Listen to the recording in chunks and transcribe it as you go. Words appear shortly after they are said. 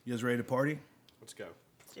You guys ready to party? Let's go.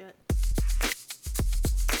 Let's do it.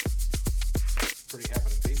 Pretty happy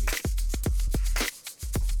to be here.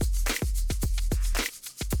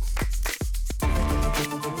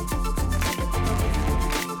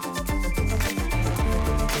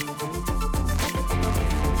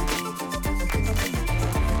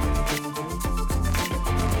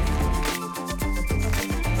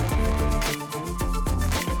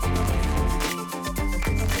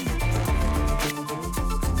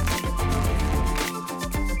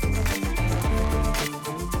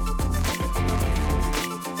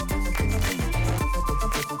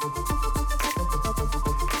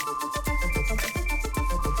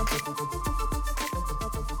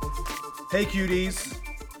 Hey cuties!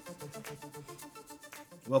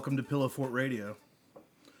 Welcome to Pillow Fort Radio.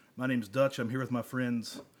 My name's Dutch. I'm here with my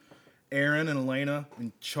friends Aaron and Elena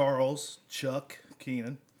and Charles, Chuck,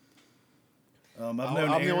 Keenan. I'm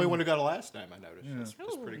the only one who got a last name, I noticed. Yeah.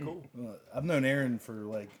 That's pretty cool. I've known Aaron for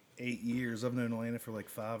like 8 years. I've known Elena for like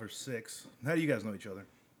 5 or 6. How do you guys know each other?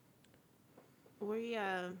 We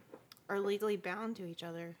are legally bound to each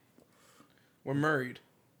other. We're married.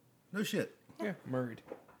 No shit. Yeah, married.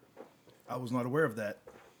 I was not aware of that.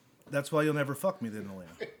 That's why you'll never fuck me then,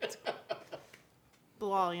 Elena. The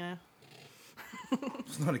law, you know.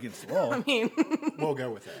 It's not against the law. We'll go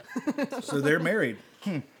with that. So they're married.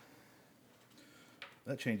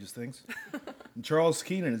 That changes things. And Charles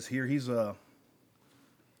Keenan is here. He's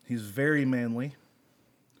very manly.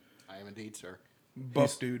 I am indeed, sir.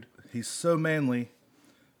 Buff dude. He's so manly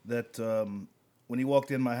that when he walked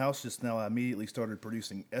in my house just now, I immediately started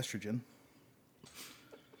producing estrogen.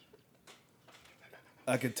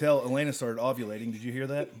 I could tell Elena started ovulating. Did you hear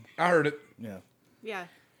that? I heard it. Yeah. Yeah.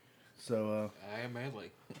 So, I am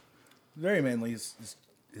manly. very manly. His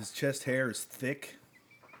chest hair is thick.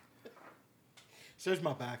 So's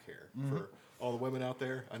my back hair. For all the women out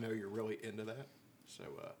there, I know you're really into that. So,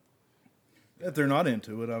 If they're not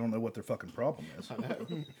into it, I don't know what their fucking problem is. I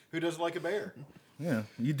know. Who doesn't like a bear? Yeah,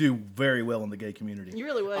 you do very well in the gay community. You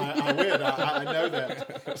really would. I win. I know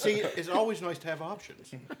that. See, it's always nice to have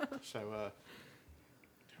options. So,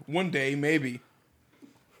 One day, maybe.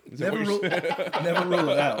 Is that Never what you're rule, saying? never rule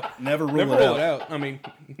it out. Never rule Never it roll out. it out. I mean,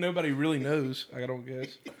 nobody really knows, I don't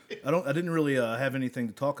guess. I didn't really have anything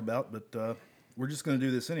to talk about, but we're just going to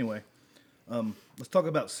do this anyway. Let's talk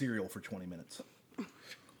about cereal for 20 minutes.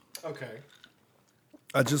 okay.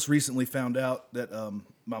 I just recently found out that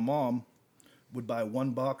my mom would buy one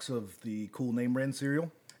box of the cool name brand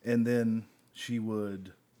cereal, and then she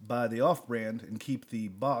would buy the off-brand and keep the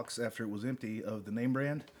box after it was empty of the name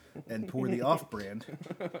brand and pour the off-brand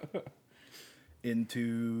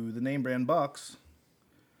into the name brand box.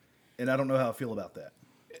 And I don't know how I feel about that.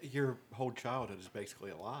 Your whole childhood is basically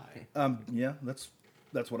a lie. Yeah, that's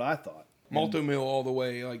what I thought. Malto meal all the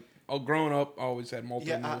way. Like, growing up, I always had malto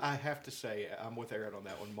Yeah, meal. I have to say, I'm with Aaron on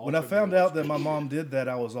that one. When I found out that my mom did that,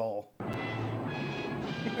 I was all...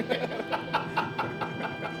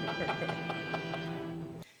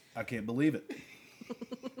 I can't believe it.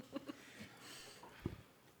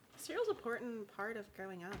 Cereal's an important part of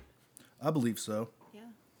growing up. I believe so.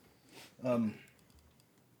 Yeah.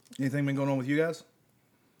 Anything been going on with you guys?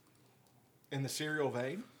 In the cereal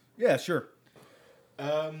vein? Yeah, sure.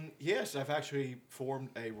 Yes, I've actually formed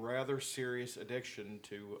a rather serious addiction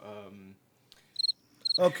to.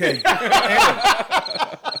 Okay. Aaron,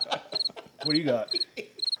 what do you got?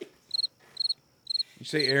 You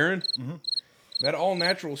say Aaron? Mm-hmm. That all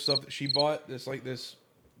natural stuff that she bought, that's like this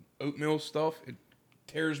oatmeal stuff, it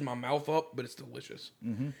tears my mouth up, but it's delicious.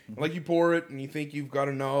 Mm-hmm. Like you pour it and you think you've got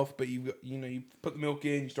enough, but you put the milk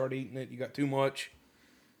in, you start eating it, you got too much.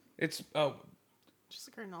 It's Just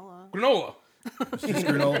a granola. granola Just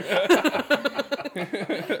granola.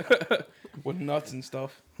 with nuts and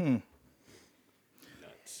stuff. Nuts.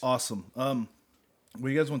 Awesome. What do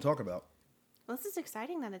you guys want to talk about? Well, this is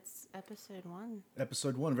exciting that it's episode 1.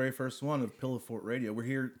 Episode 1, very first one of Pillow Fort Radio. We're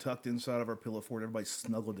here tucked inside of our Pillow Fort. Everybody's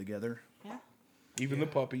snuggled together. Yeah. Even the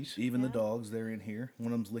puppies. Even the Yeah. dogs, they're in here.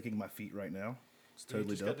 One of them's licking my feet right now. It's He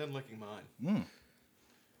totally just got dope. done licking mine.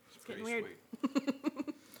 It's getting pretty weird. sweet.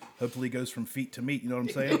 Hopefully it goes from feet to meat, you know what I'm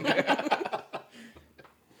saying?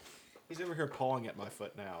 He's over here pawing at my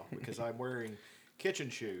foot now because I'm wearing kitchen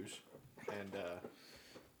shoes and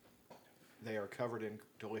they are covered in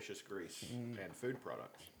delicious grease and food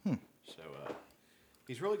products. So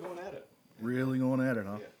he's really going at it. Really going at it,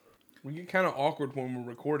 huh? Yeah. We get kind of awkward when we're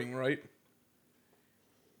recording, right?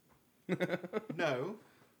 No.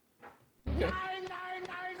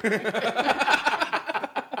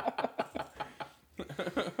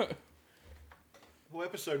 Well,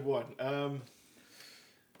 episode 1.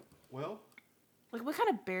 Well, Like, what kind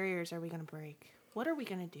of barriers are we going to break? What are we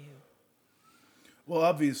going to do? Well,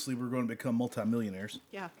 obviously, we're going to become multimillionaires.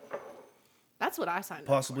 Yeah. That's what I signed up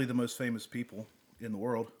Possibly the most famous people in the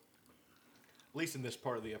world. At least in this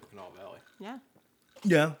part of the Epicanal Valley. for. Yeah.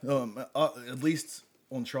 Yeah, at least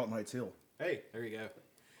on Charlton Heights Hill. Hey, there you go.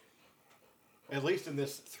 At least in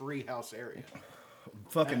this 3-house area.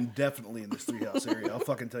 Fucking definitely in this 3-house area. I'll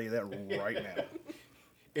fucking tell you that right now.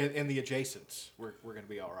 In the adjacents, we're going to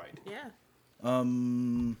be all right. Yeah.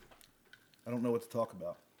 I don't know what to talk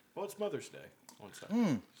about. Well, it's Mother's Day on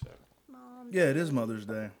Sunday. So Mom. Yeah, it is Mother's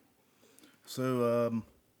Day. So,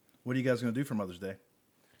 what are you guys going to do for Mother's Day?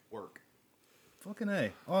 work. Fucking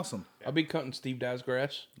A. Awesome. I'll be cutting Steve Dye's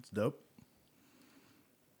grass. It's dope.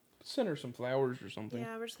 Send her some flowers or something.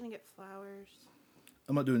 Yeah, we're just going to get flowers.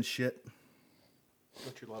 I'm not doing shit.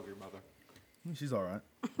 Don't you love your mother? She's all right.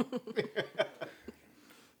 I'm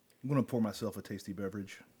going to pour myself a tasty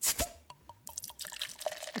beverage.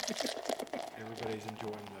 Everybody's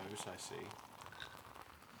enjoying those, I see.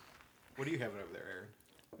 What are you having over there, Aaron?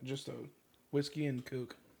 Just a whiskey and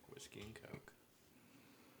Coke. Whiskey and Coke.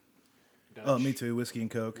 Oh, Dutch me too. Whiskey and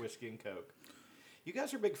Coke. Whiskey and Coke. You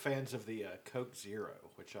guys are big fans of the Coke Zero,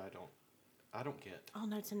 which I don't get. Oh,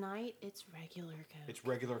 no, tonight it's regular Coke. It's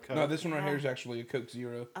regular Coke. No, this one right here is actually a Coke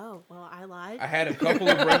Zero. Oh, well, I lied. I had a couple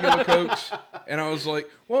of regular Cokes, and I was like,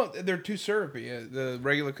 well, they're too syrupy. The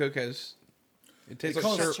regular Coke has... It tastes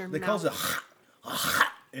like syrup. your They cause it mouth.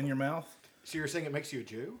 in your mouth. So you're saying it makes you a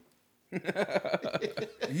Jew? You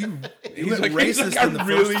He's went like- he's racist like, in the "I'm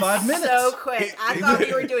really first 5 minutes. So quick. I thought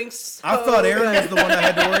you were doing so I thought Aaron was the one I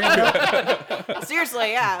had to worry about. good.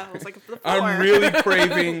 Seriously, yeah. I was like, the I'm floor. really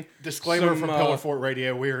craving Disclaimer some, from Pillar Fort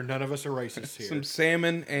Radio: none of us are racist here. some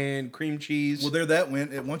salmon and cream cheese. Well, there that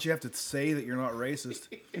went. Once you have to say that you're not racist,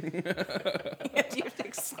 You have to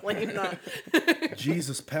explain that.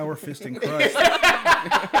 Jesus, power fisting Christ.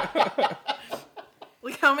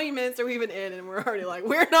 Like, how many minutes are we even in, and we're already like,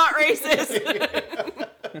 we're not racist.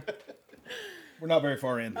 We're not very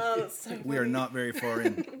far in. Oh, that's so We are funny. not very far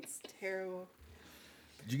in. It's terrible.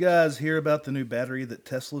 Did you guys hear about the new battery that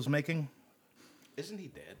Tesla's making? Isn't he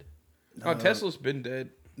dead? Oh, Tesla's been dead.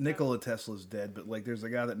 Nikola Tesla's dead, but like there's a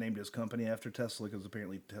guy that named his company after Tesla because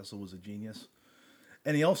apparently Tesla was a genius.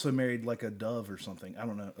 And he also married like a dove or something. I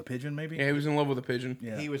don't know, a pigeon maybe? Yeah, he was in love with a pigeon.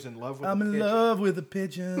 Yeah. He was in love with. I'm a in pigeon. love with a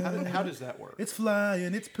pigeon. How does that work? It's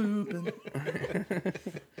flying, it's pooping. I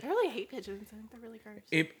really hate pigeons. I think they're really gross.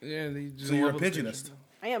 So you're a pigeonist.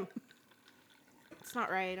 I am. It's not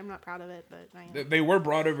right. I'm not proud of it, but I am. They were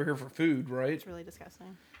brought over here for food, right? It's really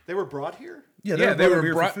disgusting. They were brought here. Yeah, Yeah, they over were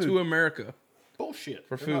here for brought food. to America. Bullshit.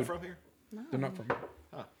 For They're not food. from here. They're not from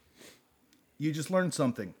here. You just learned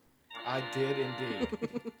something. I did indeed.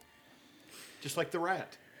 Just like the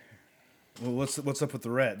rat. Well, what's up with the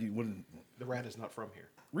rat? You wouldn't The rat is not from here.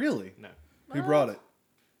 really? No. Who brought it?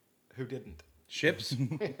 Who didn't? Ships.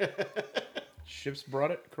 Ships brought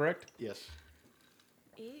it, correct? Yes.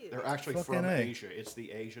 Ew. They're actually Fucking from A. Asia. It's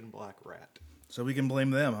the Asian black rat. So we can blame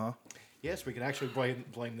them, huh? Yes, we can actually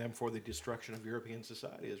blame them for the destruction of European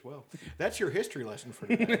society as well. That's your history lesson for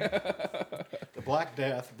today. The Black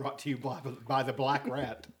Death brought to you by the black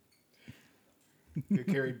rat who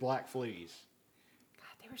carried black fleas.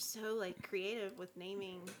 God, they were so like creative with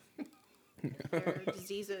naming their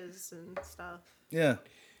diseases and stuff. Yeah.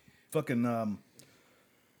 Fucking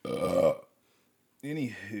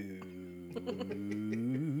Anywho.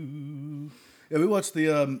 Yeah, we watched the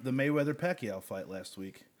Mayweather Pacquiao fight last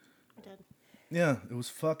week. I did. Yeah, it was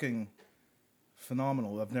fucking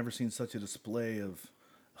phenomenal. I've never seen such a display of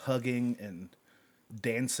hugging and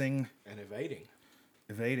dancing, And evading.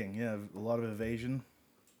 evading. Yeah, a lot of evasion.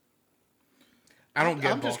 I don't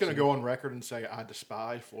get I'm just going to boxing. go on record and say I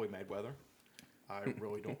despise Floyd Mayweather. I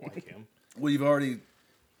really don't like him. Well, you've already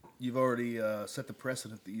set the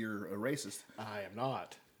precedent that you're a racist. I am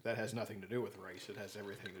not. That has nothing to do with race. It has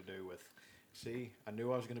everything to do with. See, I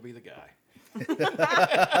knew I was going to be the guy.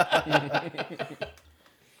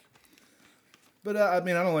 But I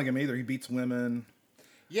mean, I don't like him either. He beats women.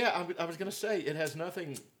 Yeah, I was going to say it has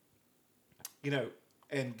nothing. You know,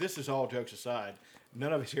 and this is all jokes aside.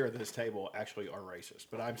 None of us here at this table actually are racist,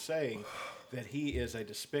 but I'm saying that he is a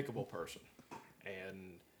despicable person.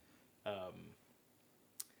 And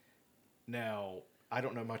now I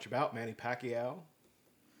don't know much about Manny Pacquiao.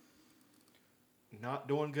 Not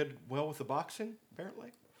doing well with the boxing, apparently.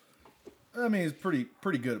 I mean, he's pretty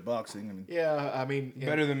good at boxing. I mean, Yeah, I mean,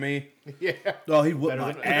 Better than me. Yeah. oh, he'd whoop Better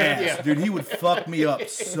my than- ass, Yeah. dude. He would fuck me up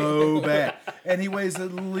so bad, and he weighs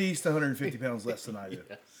at least 150 pounds less than I do.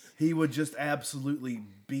 Yes. He would just absolutely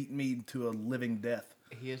beat me to a living death.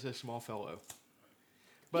 He is a small fellow.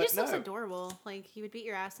 He But just looks no. adorable. Like, he would beat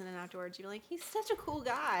your ass, and then afterwards you'd be like, he's such a cool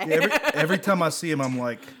guy. Every time I see him, I'm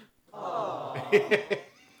like, I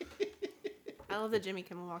love that Jimmy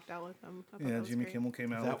Kimmel walked out with him. I thought yeah, that was Jimmy great. Kimmel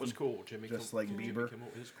came out. That with was him, cool. Jimmy just Kimmel, like Jimmy Bieber. Kimmel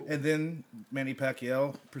is cool. And then Manny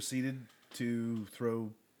Pacquiao proceeded to throw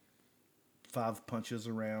 5 punches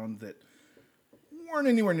around that weren't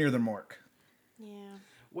anywhere near the mark. Yeah.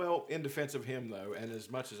 Well, in defense of him, though, and as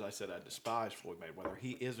much as I said I despise Floyd Mayweather,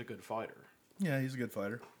 he is a good fighter. Yeah, he's a good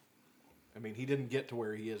fighter. I mean, he didn't get to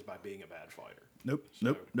where he is by being a bad fighter. Nope,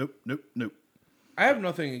 So- nope. I have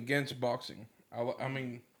nothing against boxing. I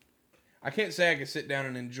mean, I can't say I can sit down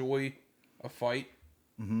and enjoy a fight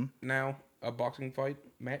now, a boxing fight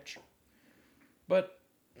match. But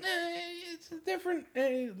it's different.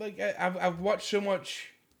 I've watched so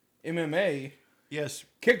much MMA, Yes,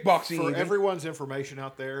 kickboxing. for even. everyone's information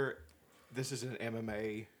out there, this is an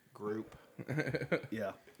MMA group,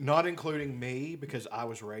 Yeah. not including me because I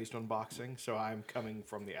was raised on boxing, so I'm coming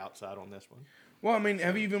from the outside on this one. Well, I mean,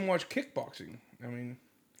 have you even watched kickboxing? I mean,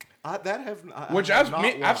 Which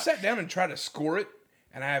I've sat down and tried to score it,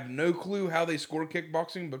 and I have no clue how they score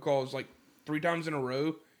kickboxing because like 3 times in a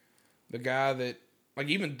row, the guy that like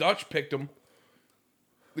even Dutch picked him.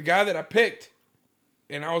 The guy that I picked,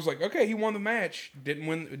 and I was like, okay, he won the match. Didn't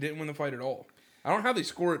win the fight at all. I don't know how they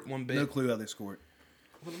score it one bit. No clue how they score it.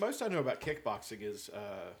 Well, the most I know about kickboxing is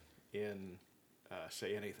in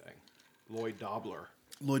Say Anything. Lloyd Dobler.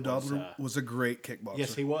 Lloyd Dobler was a great kickboxer.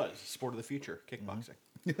 Yes, he was. Sport of the future, kickboxing.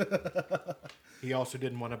 He also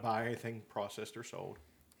didn't want to buy anything processed or sold,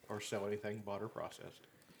 or sell anything bought or processed.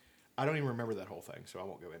 I don't even remember that whole thing, so I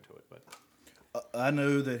won't go into it. But I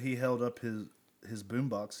know that he held up his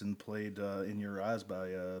boombox and played "In Your Eyes" by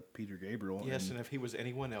Peter Gabriel. yes, and if he was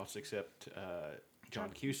anyone else except John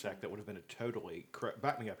Cusack, that would have been a totally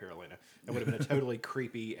back me up here, Elena. That would have been a totally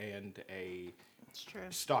creepy and a It's true.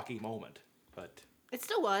 stocky moment. But It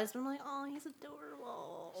still was, but I'm like, oh, he's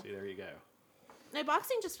adorable. see, there you go. No,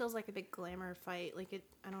 boxing just feels like a big glamour fight. Like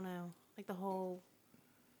I don't know, like the whole,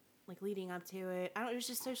 like leading up to it. It was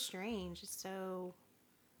just so strange. It's so.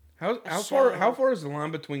 How show. far is the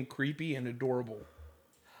line between creepy and adorable?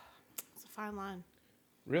 It's a fine line.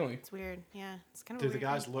 Really? It's weird. Yeah, it's kind of. Do weird the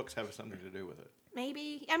guy's thing. looks have something to do with it?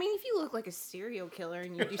 Maybe. I mean, if you look like a serial killer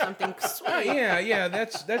and you do something sweet, Oh, yeah,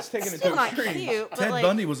 that's taking it to still not extremes. cute. But Ted like,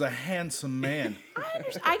 Bundy was a handsome man. I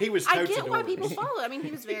understand. He was I totes get why people adorable. follow. I mean,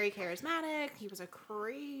 he was very charismatic. He was a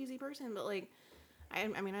crazy person, but like, I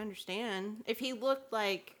mean, I understand. If he looked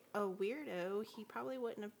like a weirdo, he probably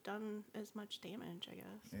wouldn't have done as much damage, I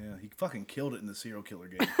guess. Yeah, he fucking killed it in the serial killer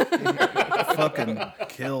game. Fucking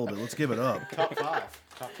killed it. Let's give it up. Top 5.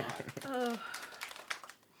 Top 5.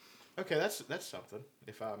 Okay, that's something.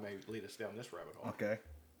 If I may lead us down this rabbit hole. Okay,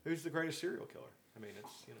 Who's the greatest serial killer? I mean,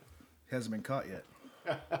 it's hasn't been caught yet.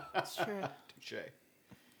 That's true. touche.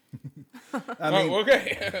 I mean,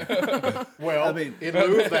 Okay. Well, I mean- in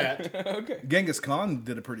lieu of that, Okay. Genghis Khan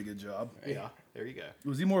did a pretty good job. yeah, there you go.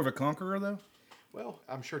 Was he more of a conqueror though? Well,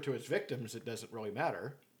 I'm sure to his victims it doesn't really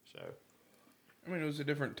matter. So I mean, it was a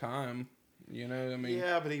different time. You know, I mean,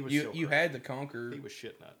 yeah, but he was you still you great. had to conquer. He was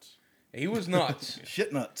shit nuts. He was nuts,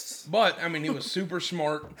 Shit nuts. but I mean, he was super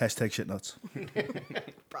smart. Hashtag shit nuts.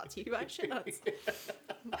 Brought to you by Shit Nuts.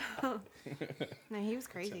 No, he was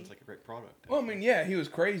crazy. Sounds like a great product. Well, I mean, yeah, he was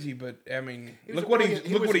crazy, but I mean, He was look a what brilliant-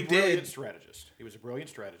 he look was what a he brilliant did. strategist. He was a brilliant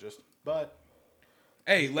strategist, but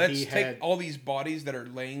Hey, let's He take had- all these bodies that are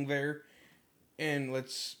laying there, and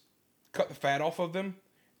let's cut the fat off of them,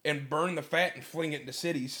 and burn the fat and fling it into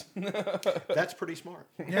cities. that's pretty smart.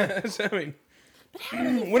 So, I mean, But how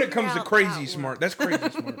did they when it figure comes to out crazy that smart, worked? that's crazy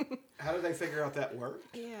smart. How did they figure out that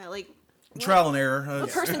worked? Yeah, like Trial and error. the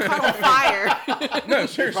person caught on fire. No,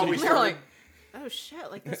 seriously, Probably They're like, oh shit,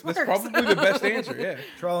 like this that's works. probably the best answer. Yeah.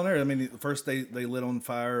 Trial and error. I mean, first they lit on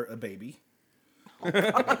fire a baby.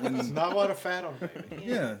 There's not a lot of fat on baby.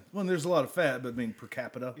 Yeah. Well, there's a lot of fat, but I mean per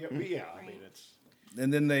capita. Yeah, I mean it's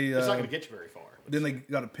And then they not going to get you very far. then they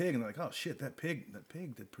got a pig, and they're like, oh shit, that pig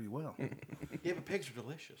did pretty well. Yeah, but pigs are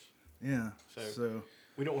delicious. Yeah. So- So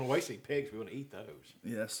We don't want to waste any pigs. We want to eat those.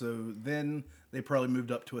 yeah. So then they probably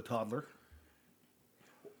moved up to a toddler.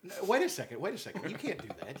 No, wait a second. You can't do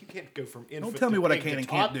that. You can't go from infant. tell me to what I pig can to and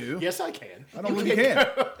can't toddler. do. Yes, I can. I don't really can.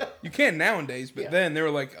 You can nowadays, but Yeah. then they were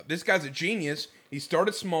like, "This guy's a genius. He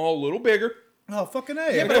started small, a little bigger." Oh fucking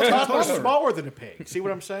A. Yeah, I but got a a toddler's toddler. smaller than a pig. See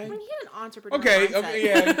what I'm I saying? mean, he had an entrepreneur Okay, mindset. okay,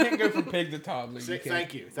 yeah, you can't go from pig to toddler. You can't.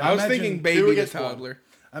 Thank you. I was Imagine thinking two baby to against one. toddler.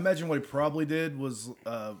 I imagine what he probably did was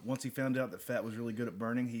once he found out that fat was really good at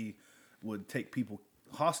burning, he would take people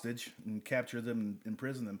hostage and capture them and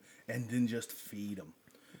imprison them, and then just feed them.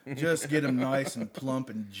 Just get them nice and plump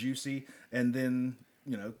and juicy, and then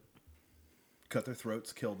cut their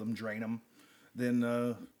throats, kill them, drain them,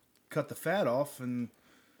 then cut the fat off and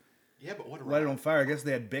Yeah, but what light it around? on fire. I guess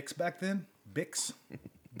they had Bix back then. Bix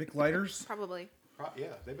lighters. Probably. Yeah,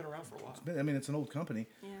 they've been around for a while. I mean, it's an old company.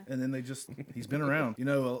 Yeah. And then he's been around.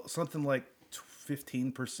 Something like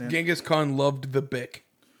 15%. Genghis Khan loved the Bic.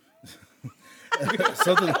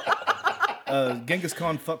 Something. Genghis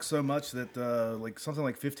Khan fucked so much that something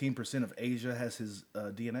like 15% of Asia has his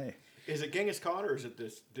DNA. Is it Genghis Khan or is it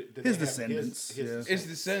this? Did they His have descendants, yeah. It's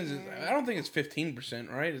descendants. I don't think it's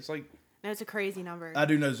 15%, right? It's like No, it's a crazy number. I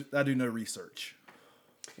do know research.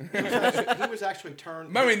 He was actually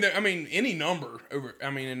turned. I mean, any number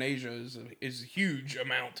in Asia is a huge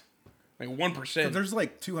amount. Like 1%. There's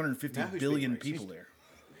like 250 Now who's billion being racist? people there.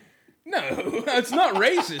 No, it's not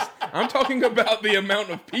racist. I'm talking about the amount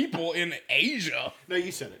of people in Asia. No,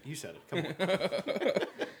 you said it. You said it. Come on.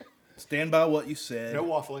 Stand by what you said. No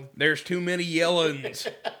waffling. There's too many yellings.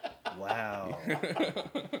 Wow.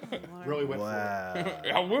 Really went for Wow.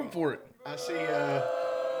 I went for it. it. I see.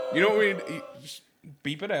 You know what we just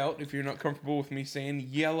beep it out if you're not comfortable with me saying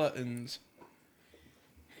yellings.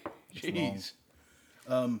 Jeez.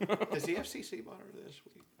 Does the FCC monitor this?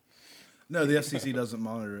 No, the FCC doesn't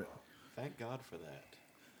monitor it. Thank God for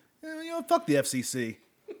that. Fuck the FCC.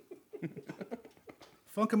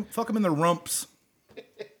 Fuck them in the rumps.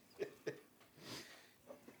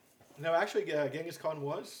 No, actually, Genghis Khan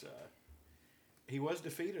was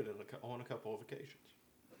defeated on a couple of occasions.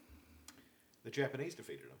 The Japanese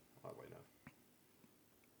defeated him. Oddly enough.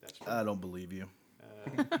 That's true. I don't believe you.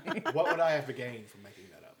 What would I have to gain from making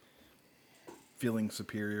that up? Feeling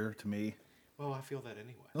superior to me. Well, I feel that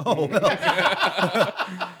anyway. Oh,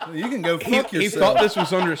 well. You can go fuck He yourself. thought this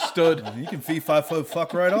was understood. You can fee fi fo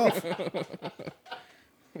fuck right off.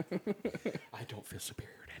 I don't feel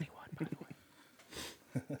superior to anyone, by the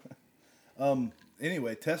way.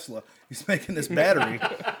 Anyway, Tesla, he's making this battery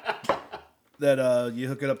that you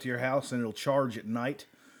hook it up to your house and it'll charge at night,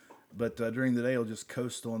 but during the day it'll just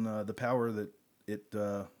coast on the power that it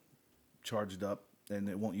charged up, and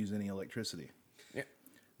it won't use any electricity. Yeah.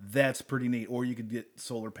 That's pretty neat. Or you could get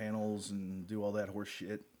solar panels and do all that horse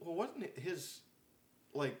shit. Well, wasn't it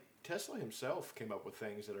Tesla himself came up with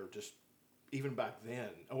things that are just, even back then,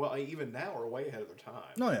 well, even now are way ahead of their time.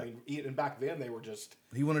 Oh, yeah. I mean, even back then they were just,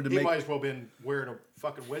 He wanted to he make. might as well been wearing a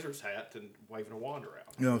fucking wizard's hat and waving a wand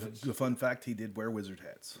around. The fun fact, he did wear wizard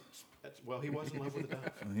hats. Well, he was in love with the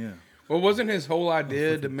dove. Yeah. Well, wasn't his whole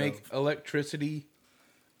idea to freaking make electricity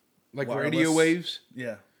like Wireless. radio waves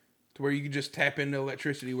Yeah. to where you could just tap into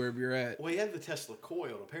electricity wherever you're at? Well, he had the Tesla coil,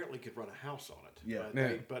 and apparently could run a house on it.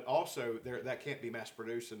 Yeah. But also, that can't be mass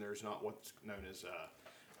produced, and there's not what's known as,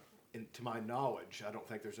 to my knowledge, I don't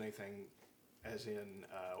think there's anything as in,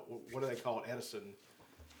 what do they call it? Edison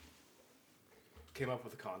came up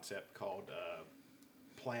with a concept called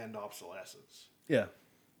planned obsolescence. Yeah.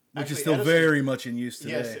 Which Actually, is still Edison- very much in use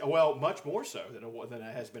today. Yes, well, much more so than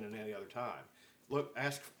it has been in any other time. Look,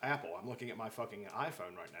 ask Apple. I'm looking at my fucking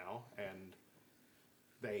iPhone right now, and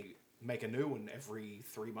they make a new one every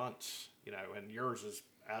 3 months, and yours is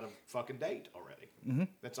out of fucking date already. Mm-hmm.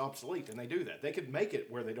 That's obsolete, and they do that. They could make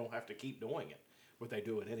it where they don't have to keep doing it, but they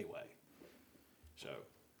do it anyway. So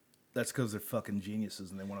That's because they're fucking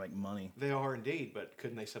geniuses and they want to make money. they are indeed, but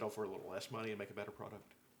couldn't they settle for a little less money and make a better product?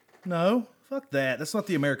 No, fuck that. That's not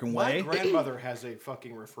the American My way. grandmother has a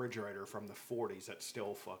fucking refrigerator from the 40s that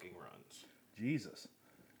still fucking runs. Jesus.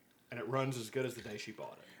 And it runs as good as the day she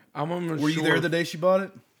bought it. I'm almost Were you there the day she bought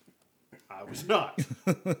it? I was not.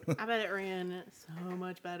 I bet it ran so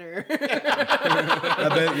much better. I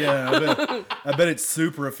bet. Yeah, I bet it's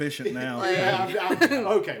super efficient now. Yeah,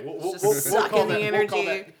 okay, we'll sucking call the that,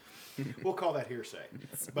 energy. we'll call that hearsay.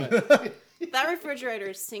 But That refrigerator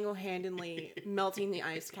is single-handedly melting the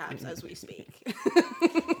ice caps as we speak.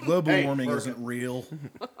 Global Hey, warming Virgo. isn't real.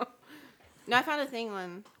 Now I found a thing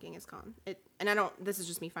on Genghis Khan. This is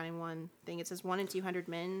just me finding one thing. It says 1 in 200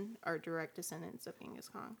 men are direct descendants of Genghis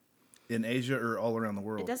Khan. In Asia or all around the It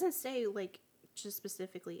world? doesn't say just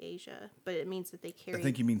specifically Asia, but it means that they I carry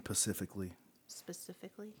think you mean Pacifically.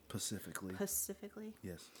 specifically. Pacifically.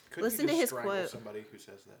 Yes. couldn't Listen you to just his strangle quote. somebody who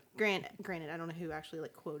says that? Granted, I don't know who actually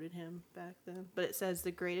quoted him back then, but it says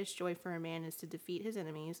the greatest joy for a man is to defeat his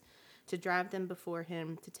enemies, to drive them before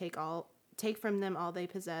him, to take from them all they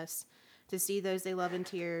possess, to see those they love in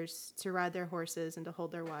tears, to ride their horses, and to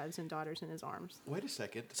hold their wives and daughters in his arms. Wait a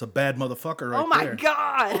second. It's a bad motherfucker right Oh my there.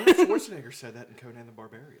 God! Schwarzenegger said that in Conan the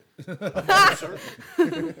Barbarian. I'm not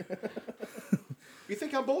certain. You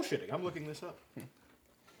think I'm bullshitting? I'm looking this up.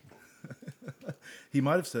 He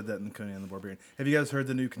might have said that in Conan the Barbarian. Have you guys heard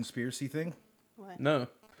the new conspiracy thing? What? No.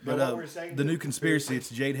 But what we're saying, the new conspiracy, it's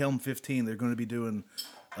Jade Helm 15. They're going to be doing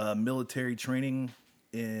military training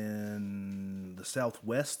in the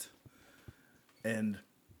Southwest. And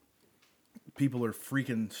people are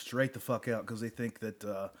freaking straight the fuck out because they think that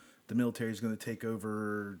the military is going to take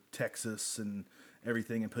over Texas and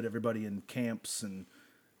everything and put everybody in camps. And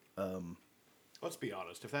Let's be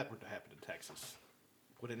honest. If that were to happen in Texas,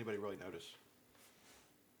 would anybody really notice?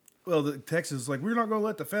 well, Texas is like, we're not going to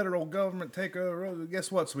let the federal government take over.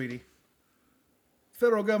 Guess what, sweetie?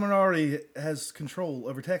 Federal government already has control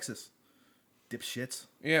over Texas. Dipshits.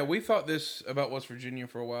 Yeah, we thought this about West Virginia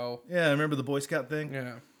for a while. Yeah, remember the Boy Scout thing?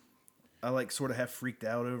 Yeah. I like sort of half freaked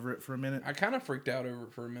out over it for a minute. I kind of freaked out over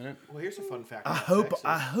it for a minute. Well, here's a fun fact. I about hope Texas.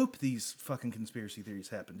 I hope these fucking conspiracy theories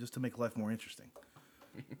happen just to make life more interesting.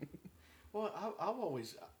 Well, I've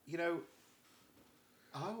always, I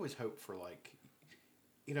always hope for like,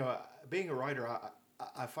 being a writer.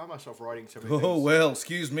 I find myself writing so many Oh things. well,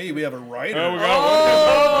 excuse me, we have a writer. Oh,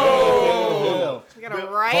 we got a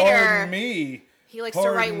writer. Pardon me. He likes to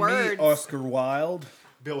write Pardon me, words. Oscar Wilde.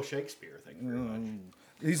 Bill Shakespeare. Thank you very much.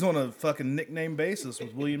 He's on a fucking nickname basis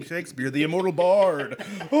with William Shakespeare, the immortal bard.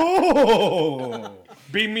 Oh,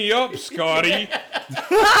 Beat me up, Scotty.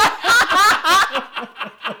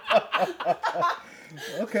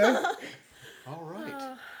 okay. All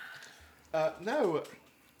right. No,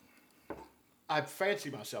 I fancy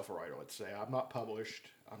myself a writer, let's say. I'm not published.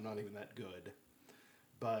 I'm not even that good.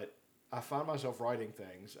 But I find myself writing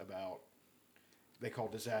things about, they call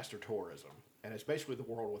disaster tourism. And it's basically the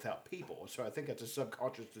world without people. So I think it's a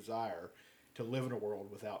subconscious desire to live in a world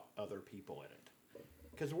without other people in it.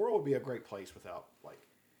 Because the world would be a great place without, like,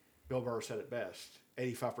 Bill Burr said it best,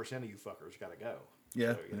 85% of you fuckers got to go.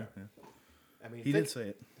 Yeah, So, yeah. I mean, He did say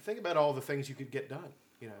it. Think about all the things you could get done.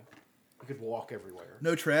 You could walk everywhere.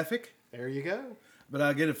 No traffic, There you go. but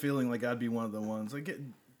I get a feeling like I'd be one of the ones like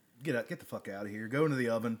get the fuck out of here. Go into the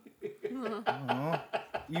oven. Aw,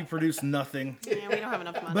 you produce nothing. Yeah, we don't have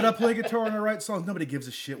enough money. But I play guitar and I write songs. Nobody gives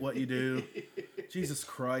a shit what you do. Jesus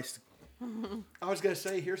Christ. I was going to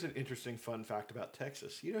say, here's an interesting fun fact about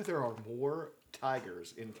Texas. There are more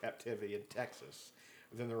tigers in captivity in Texas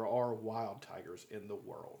than there are wild tigers in the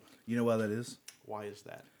world. You know why that is? Why is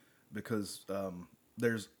that? Because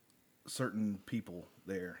there's certain people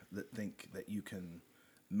there that think that you can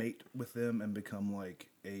mate with them and become like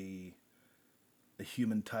a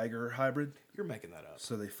human tiger hybrid. You're making that up.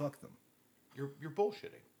 So they fuck them. You're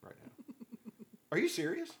bullshitting right now. Are you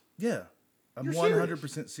serious? Yeah. I'm You're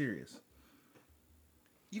 100% serious.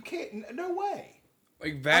 You can't. No way.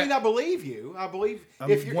 Like I that. mean, I believe you. I believe I'm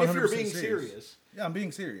if you're 100% being serious, Yeah, I'm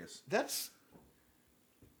being serious. that's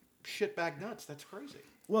shitbag nuts. That's crazy.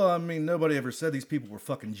 Well, I mean, nobody ever said these people were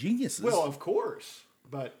fucking geniuses. Well, of course,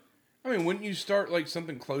 but I mean, wouldn't you start like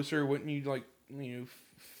something closer? Wouldn't you like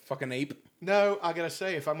fuck an ape? no, I gotta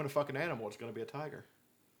say, if I'm gonna fuck an animal, it's gonna be a tiger.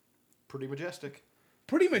 Pretty majestic.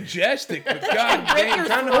 Pretty majestic, but god Rip dang, your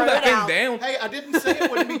trying to hold that throat out. thing down. Hey, I didn't say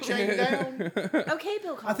it wouldn't be chained down. Okay,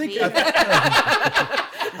 Bill I think Cosby.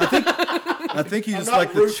 I think you I'm just not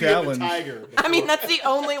like the roofing a challenge. tiger. I mean, that's the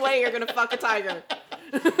only way you're gonna fuck a tiger.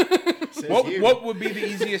 Says What you. what would be the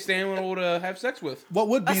easiest animal to have sex with? What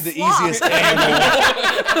would be A the sloth. easiest animal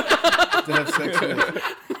to have sex with?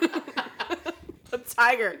 A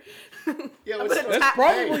tiger. Yeah, I'm let's gonna start- That's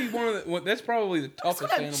probably one of the. That's probably the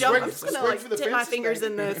toughest I'm animal. jump. Swing- I'm just gonna swing like for the dip my fences, fingers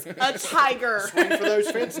baby. in this. A tiger. swing for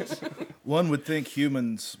those fences. One would think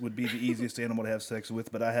humans would be the easiest animal to have sex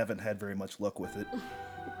with, but I haven't had very much luck with it.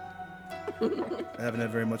 I haven't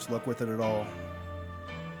had very much luck with it at all.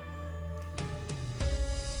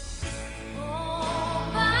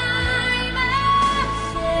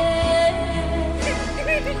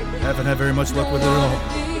 Haven't had very much luck with it at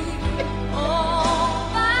all.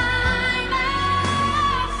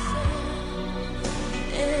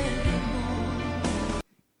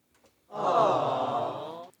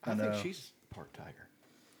 I know. think she's part tiger.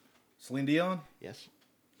 Celine Dion? Yes,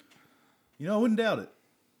 You know, I wouldn't doubt it.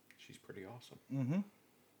 she's pretty awesome.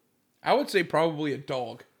 I would say probably a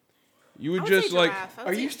dog. You would I would just say like. giraffe. I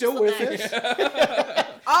would Are say you still with next. us?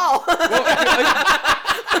 Oh,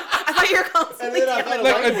 I thought you were constantly And then I giving thought,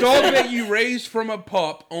 Like away. a dog that you raised from a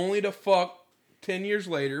pup, only to fuck 10 years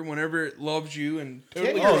later, whenever it loves you and 10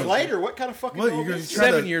 totally. years Oh. later, what kind of fucking What, dog you're going is to that? try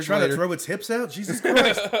 7 to, years try later. to throw its hips out? Jesus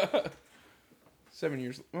Christ. 7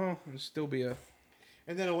 years. Well, it'd still be a.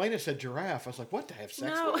 And then Elena said giraffe. I was like, what to have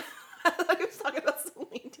sex No, with? I thought he was talking about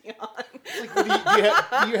Celine Dion.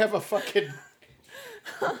 Like, do you have a fucking,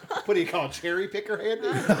 what do you call it, cherry picker handy?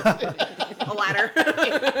 A ladder.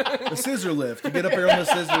 The scissor lift. You get up there on the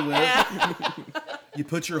scissor lift. You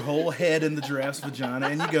put your whole head in the giraffe's vagina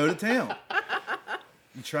and you go to town.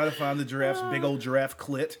 You try to find the giraffe's big old giraffe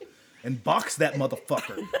clit and box that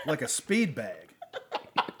motherfucker like a speed bag.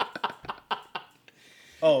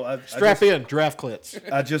 Oh, Strap in, giraffe clits.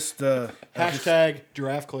 I just Hashtag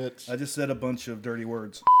giraffe clits. I just said a bunch of dirty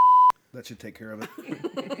words. That should take care of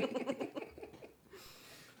it.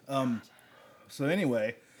 So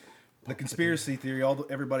anyway, the conspiracy theory,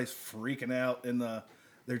 everybody's freaking out, and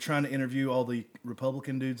they're trying to interview all the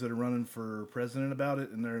Republican dudes that are running for president about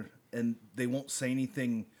it, and they won't say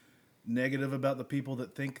anything negative about the people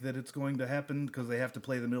that think that it's going to happen because they have to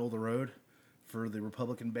play the middle of the road for the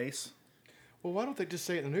Republican base. Well, why don't they just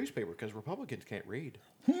say it in the newspaper? Because Republicans can't read.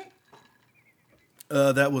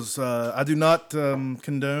 I do not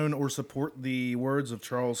condone or support the words of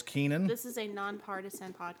Charles Keenan. This is a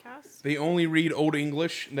nonpartisan podcast. They only read Old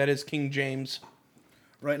English. That is King James.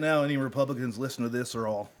 Right now, any Republicans listening to this are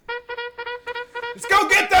all, let's go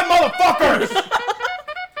get them motherfuckers!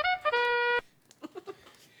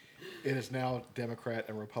 It is now Democrat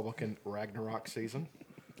and Republican Ragnarok season.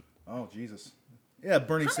 Oh, Jesus. Yeah,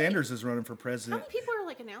 Bernie Sanders is running for How president. many people are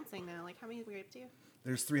like announcing now? Like, how many are we up to?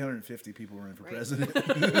 There's 350 people running for Right.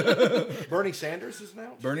 president. Bernie Sanders is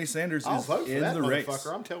announced? Bernie Sanders I'll is vote for in that the race.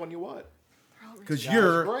 motherfucker. I'm telling you what. Because That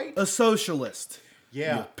you're was great. a socialist.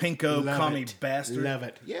 Yeah. You pinko Love commie it. bastard. Love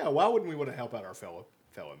it. Yeah, why wouldn't we want to help out our fellow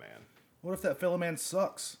man? What if that fellow man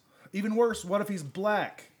sucks? Even worse, what if he's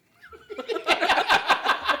black?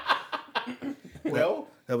 Well,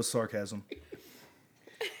 That was sarcasm.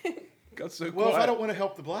 Got so well, if I quiet. don't want to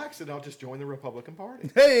help the blacks, then I'll just join the Republican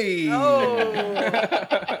Party. Hey! Oh,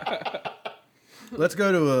 Let's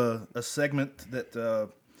go to a segment that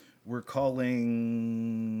we're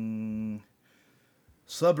calling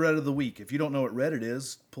Subreddit of the Week. If you don't know what Reddit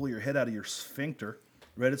is, pull your head out of your sphincter.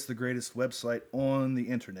 Reddit's the greatest website on the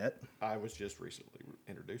internet. I was just recently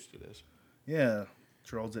introduced to this. Yeah,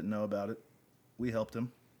 Charles didn't know about it. We helped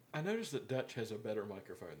him. I noticed that Dutch has a better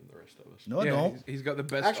microphone than the rest of us. No, I Yeah, don't. he's got the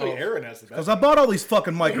best. Actually, of- Aaron has the best. Because I bought all these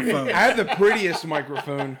fucking microphones. I have the prettiest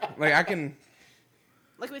microphone. Like I can.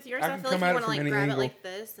 like with yours, I I, can feel like come you at it want to from like any grab angle. it like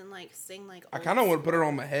this and like sing like. I old kind of want to put it school.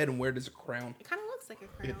 on my head and wear it as a crown. It kind of looks like a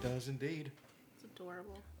crown. It does indeed. It's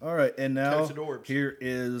adorable. All right, and now Totes adorbs. here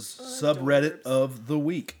is Oh, subreddit adorbs. of the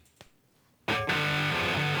week.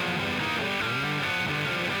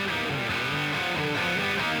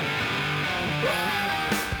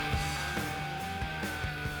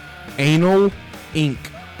 Anal ink.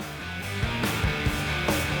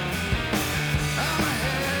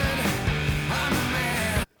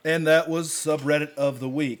 And that was subreddit of the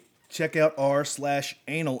week. Check out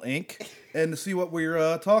r/anal ink and see what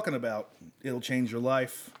we're talking about. It'll change your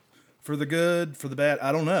life for the good, for the bad.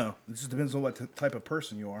 I don't know. It just depends on what type of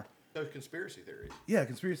person you are. Those conspiracy theories. Yeah,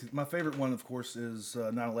 conspiracy. My favorite one, of course, is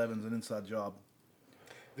 9/11's an inside job.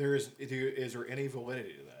 Is there any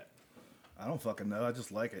validity to that? I don't fucking know. I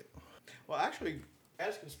just like it. Well, actually,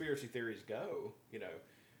 as conspiracy theories go, you know,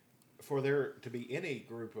 for there to be any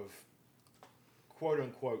group of quote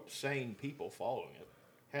unquote sane people following it,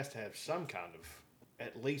 has to have some kind of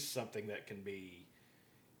at least something that can be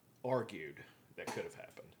argued that could have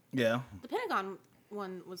happened. Yeah. The Pentagon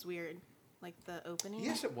one was weird, like the opening.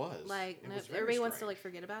 Yes, it was. Like It no, was very everybody wants to strange. like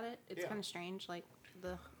forget about it. It's Yeah. kind of strange. Like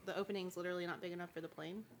the opening's literally not big enough for the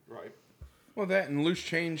plane. Right. Well, that and Loose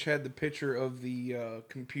Change had the picture of the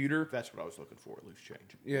computer. That's what I was looking for. Loose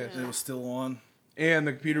change. Yes. It was still on. And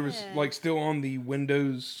the computer was Yeah. like still on the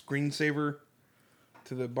Windows screensaver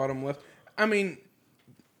to the bottom left. I mean,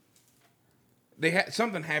 they had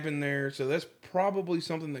something happened there, so that's probably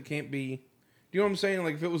something that can't be. Do you know what I'm saying?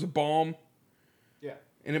 Like if it was a bomb Yeah.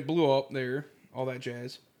 and it blew up there, all that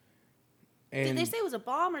jazz. And Did they say it was a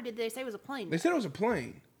bomb or did they say it was a plane? they said it was a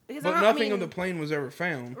plane, Because but I nothing of mean- the plane was ever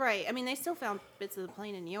found. Right. I mean, they still found bits of the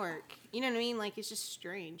plane in New York. You know what I mean? Like it's just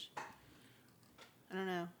strange. I don't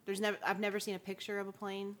know. I've never seen a picture of a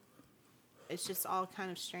plane. It's just all kind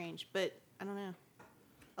of strange. But I don't know.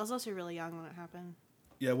 I was also really young when it happened.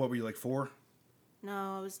 Yeah, what were you, like 4?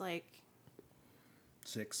 No, I was like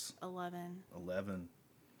 6, 11, 11.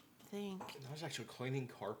 I think. I was actually cleaning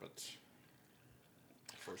carpets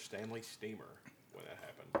for Stanley Steamer when that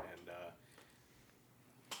happened, and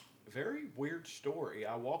very weird story.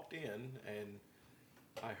 I walked in and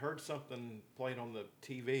I heard something played on the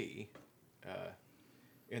TV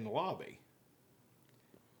in the lobby,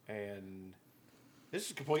 and this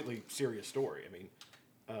is a completely serious story. I mean,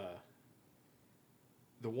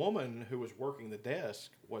 the woman who was working the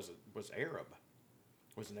desk was Arab,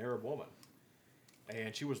 was an Arab woman.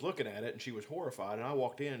 And she was looking at it, and she was horrified. And I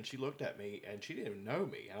walked in, and she looked at me, and she didn't even know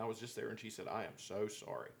me. And I was just there, and she said, "I am so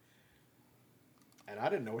sorry." and I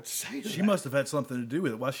didn't know what to say to She that. must have had something to do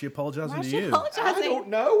with it. Why is she apologizing Why to she you? apologizing? I don't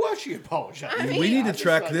know why she apologized. We need to I just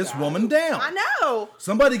track like, this I woman don't- down. I know.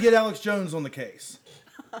 Somebody get Alex Jones on the case.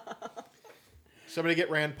 Somebody get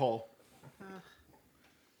Rand Paul.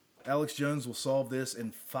 Alex Jones will solve this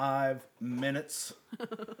in 5 minutes.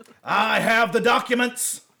 I have the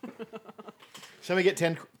documents. Somebody get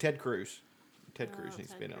Ted Cruz. Ted Cruz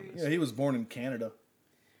needs to be Ted on Cruz. this. Yeah, he was born in Canada.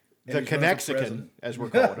 And The he's running for Connexican, president. as we're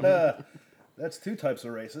calling him. That's 2 types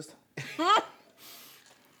of racist.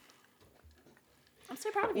 I'm so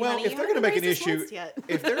proud of you, Well, honey. if You they're going to haven't make an raised this issue, once yet.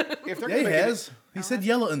 if they're Yeah, going he to make has. He said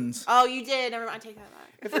yellow-uns. Oh, you did. Never mind. I take that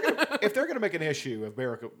back. if they're going to make an issue of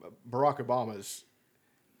Barack Obama's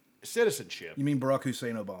citizenship, You mean Barack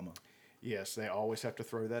Hussein Obama? yes, they always have to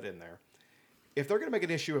throw that in there. If they're going to make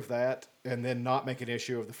an issue of that and then not make an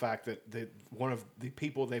issue of the fact that one of the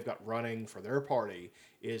people they've got running for their party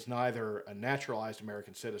is neither a naturalized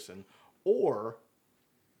American citizen or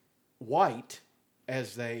white,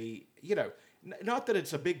 as they, not that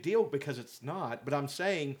it's a big deal because it's not, but I'm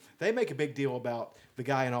saying they make a big deal about the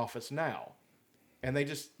guy in office now. And they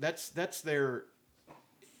just, that's the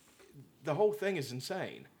whole thing is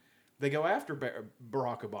insane. They go after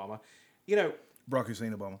Barack Obama, Barack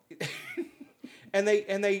Hussein Obama. and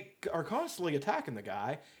they are constantly attacking the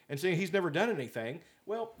guy and saying he's never done anything.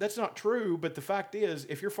 Well, that's not true, but the fact is,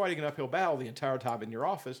 if you're fighting an uphill battle the entire time you're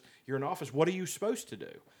in office, what are you supposed to do?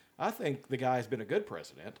 I think the guy's been a good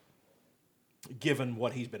president, given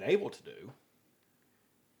what he's been able to do.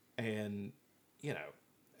 And,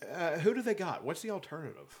 who do they got? What's the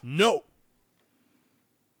alternative? No.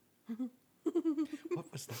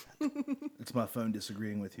 What was that? It's my phone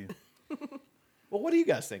disagreeing with you. Well, what do you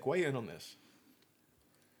guys think? Weigh in on this.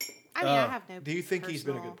 I mean, I have no. Do you think he's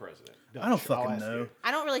been a personal- good president? I don't I'll fucking ask know. you.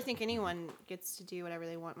 I don't really think anyone gets to do whatever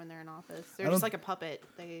they want when they're in office. They're I just don't- like a puppet.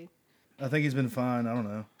 I think he's been fine. I don't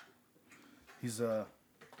know. He's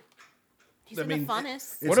He's I been mean, the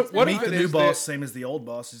funnest. It's, What meet if the it new is boss, that- same as the old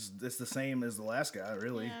boss. It's the same as the last guy,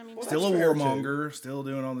 really. Yeah, I mean, Still a that's fair, warmonger, still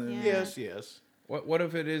doing all the. Yeah. Yes. What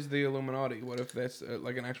if it is the Illuminati? What if that's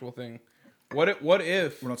like an actual thing? What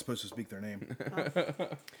if We're not supposed to speak their name.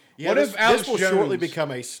 Yeah, What this, if Alex this will shortly Jones-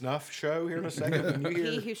 become a snuff show here in a second. when you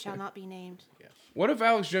he hear- who shall not be named. Yes. What if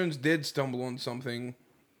Alex Jones did stumble on something?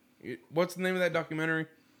 What's the name of that documentary?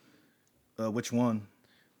 Which one?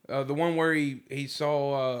 The one where he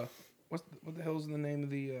saw what the hell's the name of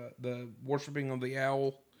the worshiping of the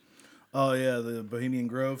owl? Oh yeah, the Bohemian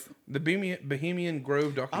Grove. The Bohemian Grove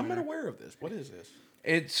I'm documentary. not aware of this. What is this?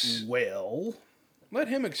 It's Well, let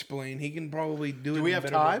him explain. He can probably do it. Do we in have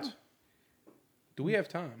better time? words. Do we have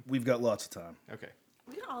time? we've got lots of time. Okay.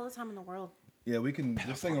 We got all the time in the world. Yeah, we can.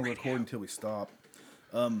 This thing will record until we stop.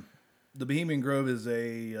 The Bohemian Grove is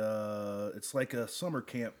it's like a summer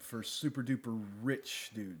camp for super duper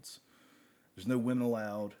rich dudes. There's no women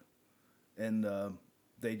allowed, and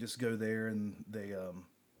they just go there and they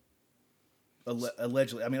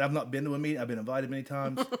allegedly. I mean, I've not been to a meeting. I've been invited many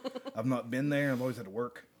times. I've not been there. I've always had to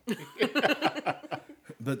work.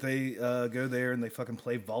 But they go there and they fucking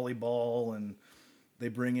play volleyball and they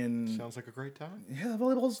bring in. Sounds like a great time. Yeah,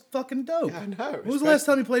 volleyball's fucking dope. I know. When was the last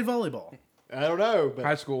time you played volleyball? I don't know, but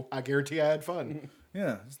High school. I guarantee I had fun.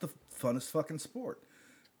 Yeah, it's the funnest fucking sport.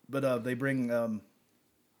 But they bring,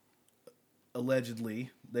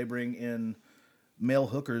 allegedly, they bring in male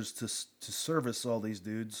hookers to service all these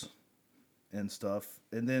dudes and stuff.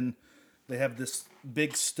 And then they have this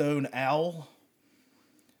big stone owl,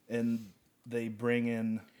 and they bring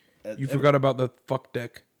in. You forgot about the fuck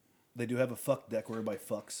deck They do have a fuck deck where everybody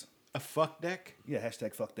fucks. A fuck deck? Yeah,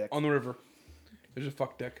 hashtag fuck deck. on the river. There's a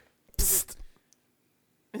fuck deck Is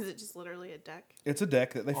it just literally a deck? It's a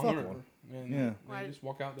deck that they on fuck the river. on. And Yeah. they just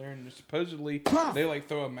walk out there and supposedly they like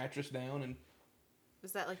throw a mattress down and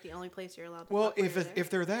Is that like the only place you're allowed to Well, fuck when if you're there? if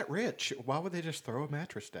they're that rich, why would they just throw a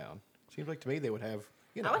mattress down? Seems like to me they would have,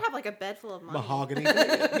 I would have like a bed full of money. mahogany.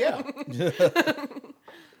 Yeah.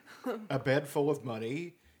 A bed full of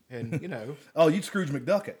money and, Oh, you'd Scrooge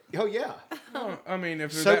McDuck it. oh, yeah. I mean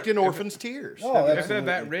if they're Soaked that, in orphans' tears. Oh, if they're that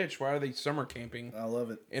absolutely. rich, why are they summer camping I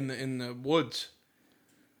love it. in the woods?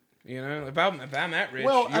 You know, if I'm that rich,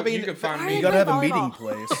 Well, you, I mean, you could find I me. You play gotta have a volleyball. meeting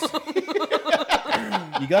place.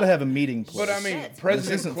 You gotta have a meeting place. But I mean, Shit.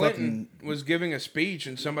 President isn't Clinton was giving a speech,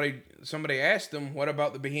 and somebody asked him, "What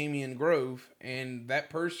about the Bohemian Grove?" And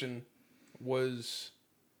that person was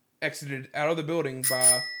exited out of the building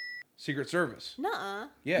by Secret Service. Nuh-uh.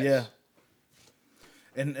 Yes. Yeah.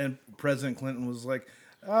 And President Clinton was like,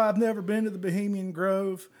 I've never been to the Bohemian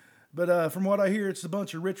Grove, but from what I hear, it's a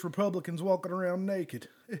bunch of rich Republicans walking around naked.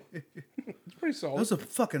 Pretty solid. That was a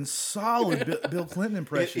fucking solid Bill Clinton It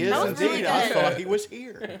impression. is That was indeed. really I good. thought he was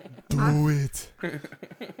here. Do it.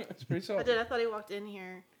 It's pretty I solid. did. I thought he walked in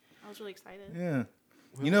here. I was really excited. Yeah.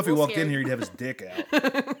 You know, if he I'm walked in scared. here, he'd have his dick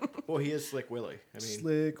out. Well, he is Slick Willie. I mean,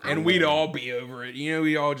 Slick. And we'd all be over it. You know,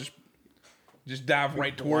 we all just dive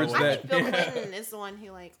right towards I that. think Bill Clinton is the one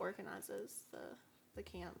who like organizes the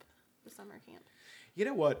camp, the summer camp. you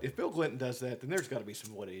know what? If Bill Clinton does that, then there's got to be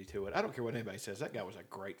some validity to it. I don't care what anybody says. That guy was a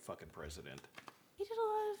great fucking president. He did a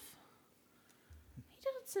lot of. He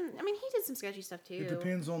did some. I mean, he did some sketchy stuff too. It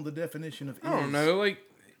depends on the definition of. I don't is. know. Like,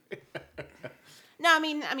 No, I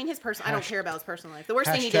mean his personal. I don't care about his personal life. The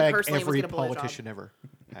worst thing he did Hashtag personally was every get a blowjob. politician ever.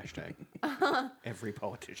 Hashtag every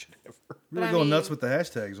politician ever. Really I going mean- nuts with the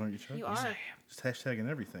hashtags, aren't you, Chuck? You are. Just hashtagging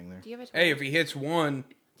everything there. Do you have a Twitter? hey, if he hits one,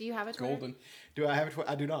 Do you have a Twitter? golden. Do I have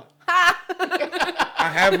a I do not. I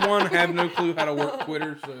have one. Have no clue how to work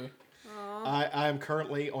Twitter. So I am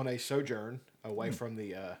currently on a sojourn away from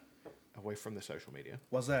the social media.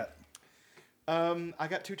 What's that? I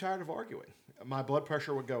got too tired of arguing. My blood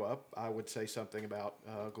pressure would go up. I would say something about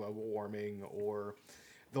global warming, or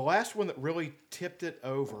the last one that really tipped it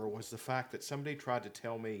over was the fact that somebody tried to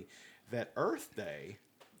tell me that Earth Day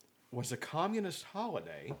was a communist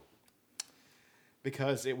holiday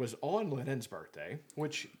because it was on Lenin's birthday,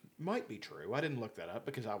 which might be true. I didn't look that up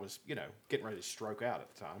because I was, getting ready to stroke out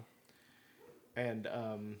at the time. And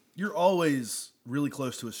You're always really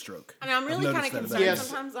close to a stroke. I mean, I'm I've really kind noticed of that about concerned you. Yes.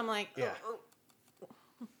 sometimes. I'm like, Yeah.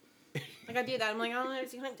 like I do that. I'm like, I don't know if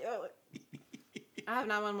he's gonna do it. I have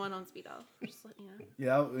 911 on speed off. Just let you know.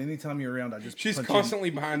 Yeah, anytime you're around, I just she's punch constantly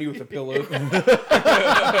behind you with a pillow.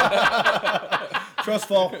 Trust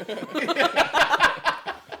fall.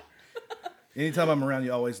 Anytime I'm around,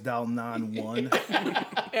 you always dial 911.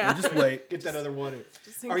 Yeah. Just wait. get that other one.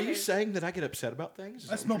 Just in Are you case. saying that I get upset about things? Is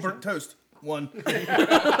I that smell what you're burnt toast. One. saying?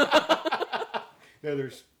 No,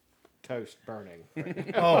 there's toast burning.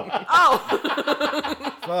 Oh,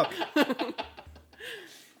 Oh, fuck.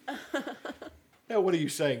 No, what are you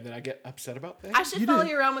saying? That I get upset about things? I should You follow do.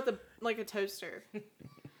 you around with a toaster.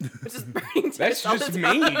 Which is burning toast That's all the just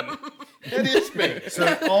time. mean. That is me.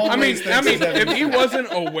 So always If he wasn't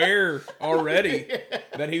aware already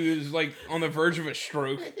that he was like on the verge of a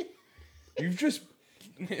stroke, it's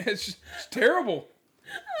terrible.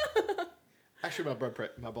 Actually,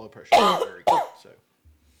 my blood pressure is very good. So,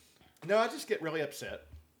 no, I just get really upset,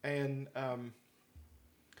 and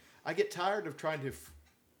I get tired of trying to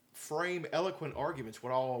frame eloquent arguments.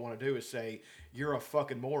 What all I want to do is say, "You're a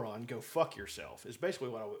fucking moron. Go fuck yourself." Is basically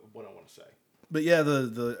what I want to say. But yeah,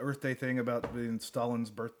 the Earth Day thing about being Stalin's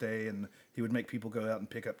birthday, and he would make people go out and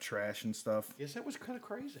pick up trash and stuff. Yes, that was kind of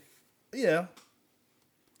crazy. Yeah,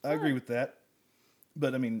 I agree with that.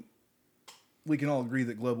 But I mean, we can all agree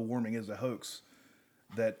that global warming is a hoax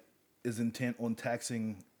that is intent on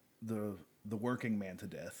taxing the working man to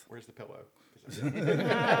death. Where's the pillow?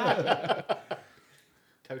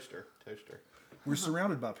 Toaster. We're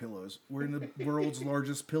surrounded by pillows. We're in the world's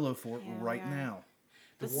largest pillow fort Yeah, right we are. now.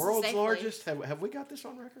 The This is a world's safe largest. Have we got this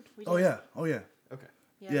on record? Oh yeah, oh yeah. Okay.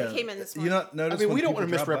 Yeah, they came in this You morning. not I notice? mean, when we don't people want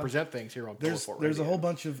to drop by? misrepresent things here on There's Pillow Fort there's a Radio. whole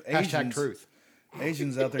bunch of Hashtag truth.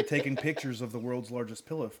 Asians out there taking pictures of the world's largest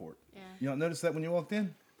pillow fort. Yeah. You don't notice that when you walked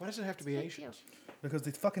in? Why does it have to be Asians? Because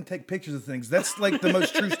they fucking take pictures of things. That's like the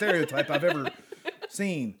most true stereotype I've ever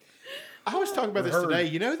seen. I was talking about this Heard. today.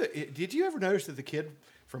 You know that? Did you ever notice that the kid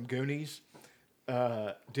from Goonies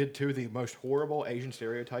did two of the most horrible Asian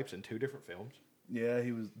stereotypes in two different films? Yeah,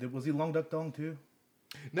 he was. Was he Long Duck Dong too?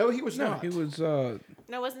 No, he was No, not. he was. No,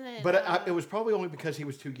 wasn't it? But it was probably only because he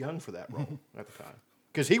was too young for that role at the time.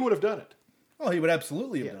 Because he would have done it. Oh, he would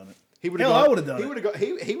absolutely have Yeah. done it. He would Hell, have. I would have done he it. Would have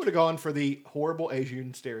he would have gone for the horrible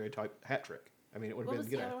Asian stereotype hat trick. I mean, it would What have was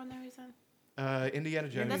been the other one that we said? Indiana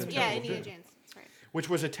Jones. That's, and the yeah, Temple of Indiana Doom, Jones. That's right. which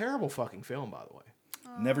was a terrible fucking film, by the way.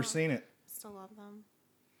 Never seen it. Still love them.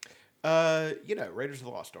 Raiders of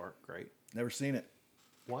the Lost Ark, great. Never seen it.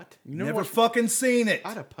 What? You know Never what? fucking seen it.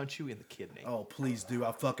 I'd have punched you in the kidney. Oh, please do.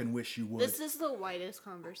 I fucking wish you would. This is the whitest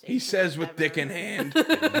conversation. He says I've with ever- dick in hand.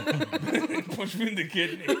 Punch me in the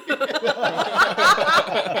kidney.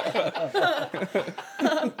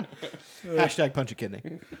 Hashtag punch a kidney.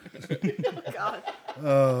 God.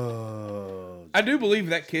 Oh, I do believe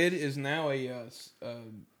that kid is now a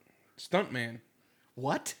stuntman.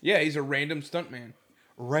 What? Yeah, he's a random stuntman.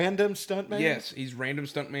 Random stuntman? Yes, he's random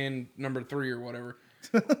stuntman number 3 or whatever.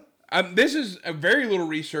 This is a very little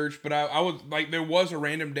research, but I was like, there was a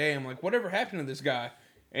random day. I'm like, whatever happened to this guy?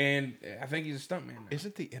 And I think he's a stuntman now.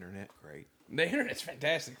 Isn't the internet great? The internet's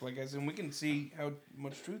fantastic. Like I said, we can see how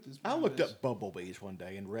much truth is. I behind looked this. up bumblebees one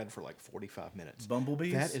day and read for like 45 minutes.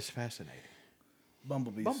 Bumblebees? That is fascinating.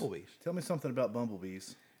 Bumblebees. Bumblebees. Tell me something about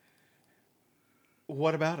bumblebees.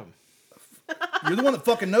 What about them? You're the one that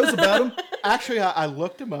fucking knows about them. Actually, I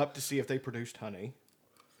looked them up to see if they produced honey.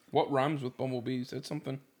 What rhymes with bumblebees? That's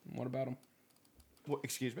something. What about them? What,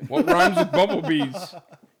 excuse me? What rhymes with bumblebees?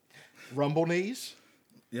 Rumble knees?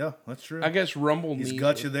 Yeah, that's true. I guess rumble He's knees.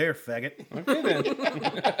 got you there, faggot. Okay then.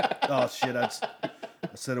 Oh shit! I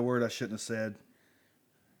said a word I shouldn't have said.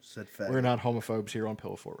 Said faggot. We're not homophobes here on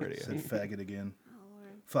Pillow Fort Radio. Said faggot again. Oh,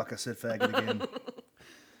 Lord. Fuck! I said faggot again.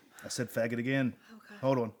 I said faggot again. Okay.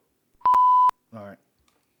 Hold on. All right,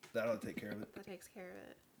 that'll take care of it. That takes care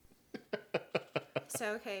of it.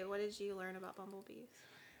 So, okay, what did you learn about bumblebees?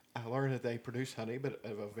 I learned that they produce honey, but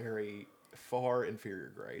of a very far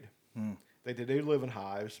inferior grade. They do live in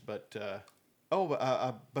hives, but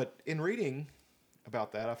but in reading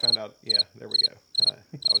about that, I found out. Yeah, there we go.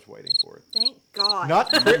 I was waiting for it. Thank God.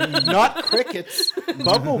 Not crickets,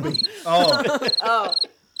 bumblebees. Oh, Oh,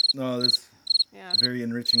 no, this yeah. very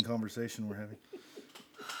enriching conversation we're having.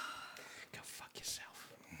 Go fuck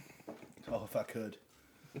yourself. Oh, if I could.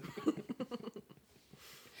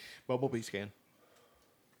 Bumblebee scan.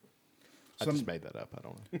 I Some- just made that up. I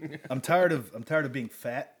don't know. I'm tired of being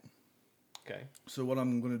fat. Okay. So what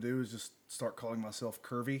I'm going to do is just start calling myself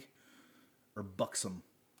curvy or buxom.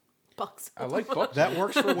 Bucks. I like bucks. That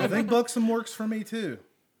works for I women. think buxom works for me too.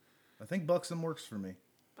 I think buxom works for me.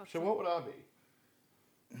 So what would I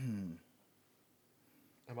be? Am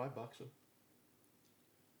I buxom?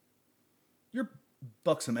 You're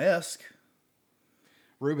buxom-esque.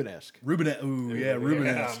 Rubenesque. Ooh, yeah,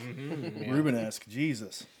 Rubenesque. Mm-hmm. Rubenesque.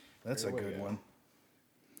 Jesus. That's There a we good go.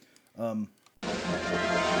 one.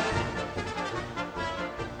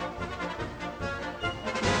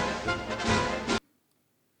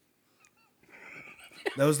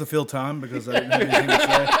 That was the fill time because I didn't have anything to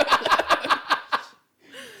say.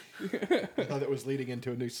 I thought that was leading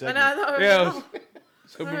into a new I segment. know, I thought, Yeah. oh,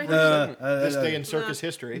 So Sorry. This day in circus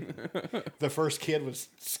history, the first kid was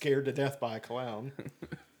scared to death by a clown.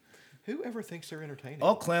 Who ever thinks they're entertaining?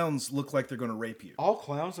 All clowns look like they're going to rape you. All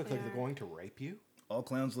clowns look like Yeah. they're going to rape you. All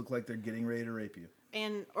clowns look like they're getting ready to rape you.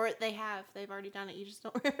 or they've already done it. You just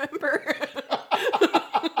don't remember.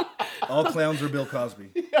 All clowns are Bill Cosby.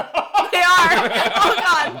 They are. Oh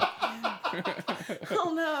God.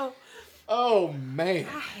 Oh no. Oh man.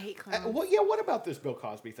 I hate clowns. What about this Bill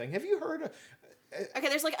Cosby thing? Have you heard of Okay,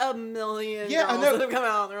 there's like a million Yeah, I girls know. that have come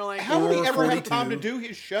out. And they're like, how would he Or ever have time to 42. do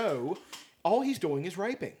his show? All he's doing is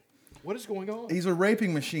raping. What is going on? He's a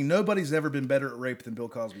raping machine. Nobody's ever been better at rape than Bill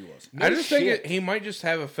Cosby was. No I just think shit. he might just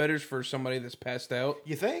have a fetish for somebody that's passed out.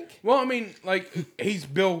 You think? Well, I mean, like, he's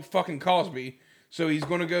Bill fucking Cosby, so he's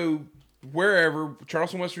going to go wherever,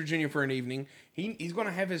 Charleston, West Virginia for an evening. He's going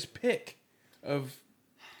to have his pick of...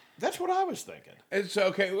 That's what I was thinking. It's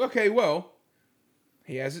okay, well,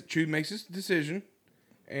 he has it, Chewed makes his decision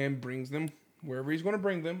and brings them wherever he's going to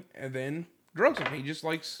bring them, and then drugs them. He just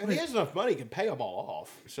likes... And he has enough money, he can pay them all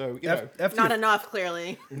off. So, you know, After not enough,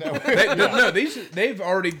 clearly. they've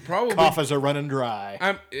already probably... coffers are running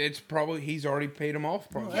dry. He's already paid them off.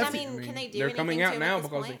 Probably. And I mean, can they do They're anything coming to out him now at this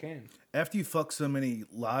because point? they can. after you fuck so many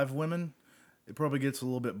live women, it probably gets a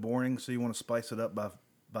little bit boring. So you want to spice it up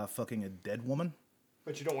by fucking a dead woman,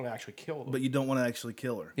 But you don't want to actually kill them. but you don't want to actually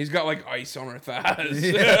kill her. He's got like ice on her thighs.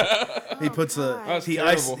 He puts God. That's he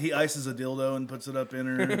terrible. ices a dildo and puts it up in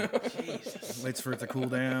her. Waits for it to cool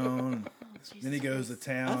down. Then he goes to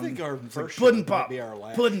town. I think our It's like, first pudding show might pop, be our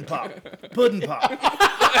last pudding pop, pudding pop.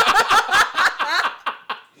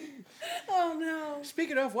 Oh no.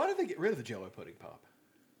 Speaking of, why did they get rid of the Jello pudding pop?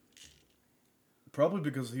 Probably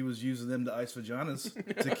because he was using them to ice vaginas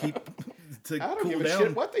to keep to I don't cool give a down.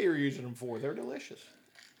 shit what they were using them for. They're delicious.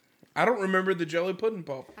 I don't remember the jelly pudding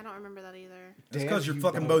pop. I don't remember that either. That's because Damn you're you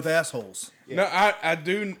fucking both. both assholes. Yeah. No, I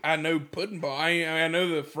do. I know pudding pop. I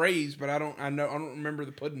know the phrase, but I don't remember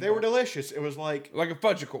the pudding. They were pop. delicious. It was like, like a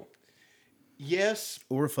fudgicle,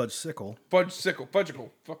 Or a fudge sickle. fudgicle.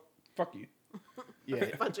 Fuck you. yeah.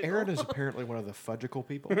 Fudgicle. Aaron is apparently one of the fudgicle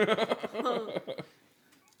people.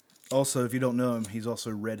 Also, if you don't know him, he's also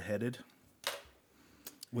redheaded.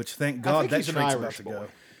 Which, thank I God, think that he's an trait's about Irish to boy. go.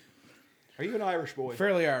 Are you an Irish boy?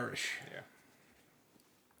 Fairly Irish. Yeah.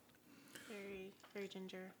 Very, very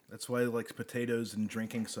ginger. That's why he likes potatoes and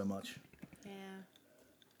drinking so much. Yeah.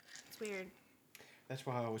 It's weird. That's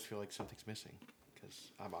why I always feel like something's missing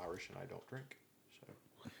because I'm Irish and I don't drink.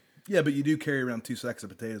 So Yeah, but you do carry around 2 sacks of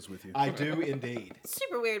potatoes with you. I do indeed. It's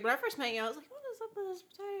super weird. When I first met you, I was like, what is up with those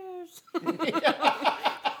potatoes?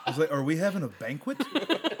 I was like, are we having a banquet?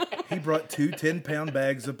 He brought 2 10-pound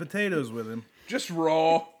bags of potatoes with him. Just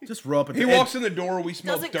raw. Just raw He potatoes. walks in the door. We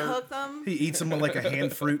smell Doesn't dirt. cook them. He eats them like a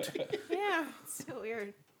hand fruit. Yeah. It's so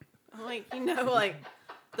weird. I'm like, like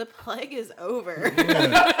the plague is over.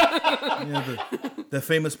 Yeah, the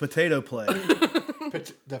famous potato plague.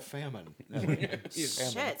 The famine.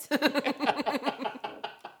 Shit.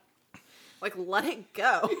 Like, let it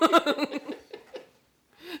go.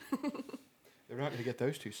 They're not going to get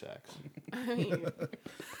those 2 sacks. I mean,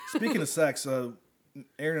 Speaking of sex, Aaron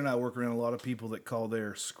and I work around a lot of people that call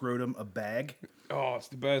their scrotum a bag. Oh, it's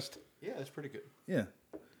the best. Yeah, that's pretty good. Yeah.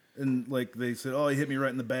 And like they said, oh, he hit me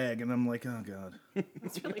right in the bag. And I'm like, oh, God.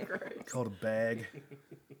 it's really gross. Call it a bag.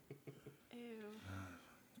 Ew.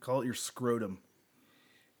 Call it your scrotum.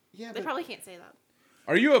 Yeah, They probably can't say that.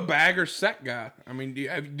 Are you a bag or sack guy? I mean, do you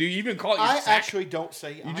even call it your I sack? actually don't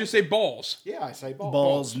say. You just say balls. Yeah, I say balls.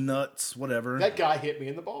 Balls, nuts, whatever. That guy hit me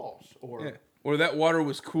in the balls. Or Yeah. Or that water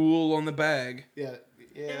was cool on the bag. yeah.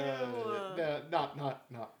 Ew. No,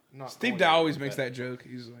 not. Steve Dow always makes that joke.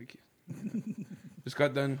 He's like, just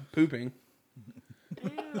got done pooping. Ew.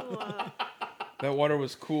 That water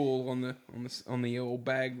was cool on the old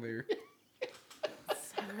bag there.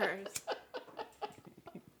 So gross.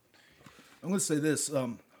 I'm going to say this.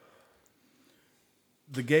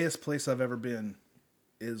 The gayest place I've ever been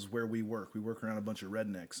is where we work. We work around a bunch of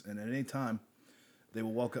rednecks. And at any time, they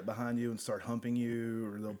will walk up behind you and start humping you,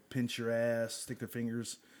 or they'll pinch your ass, stick their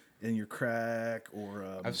fingers in your crack, or...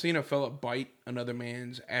 I've seen a fella bite another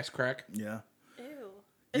man's ass crack. yeah. Ew.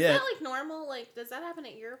 Is Yeah. that like normal? Like, does that happen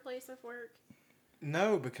at your place of work?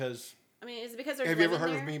 No, because I mean, is it because there's have you ever women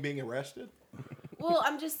heard there? of me being arrested? Well,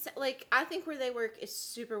 I'm just like, I think where they work is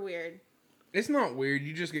super weird. It's not weird.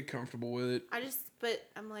 You just get comfortable with it. But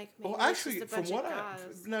I'm like, maybe Well, it's actually, just a from bunch what of I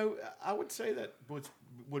guys. no, I would say that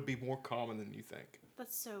would be more common than you think.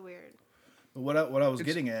 That's so weird. But what I was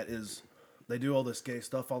getting at is they do all this gay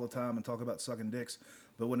stuff all the time and talk about sucking dicks.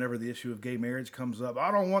 But whenever the issue of gay marriage comes up,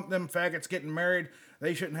 I don't want them faggots getting married.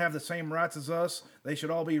 They shouldn't have the same rights as us. They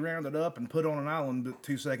should all be rounded up and put on an island. But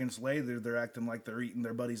 2 seconds later, they're acting like they're eating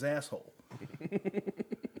their buddy's asshole.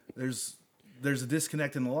 There's a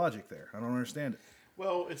disconnect in the logic there. I don't understand it.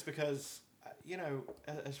 Well, it's because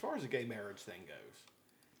as far as the gay marriage thing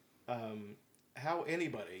goes, how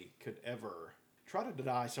anybody could ever try to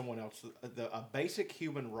deny someone else a basic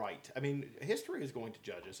human right. I mean, history is going to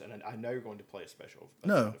judge us, and I know you're going to play a special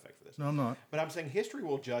sound effect for this. No, I'm not. But I'm saying history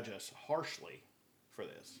will judge us harshly for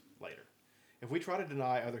this later. If we try to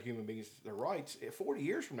deny other human beings their rights, 40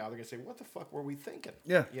 years from now, they're going to say, what the fuck were we thinking?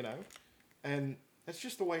 Yeah. And that's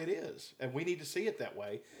just the way it is. And we need to see it that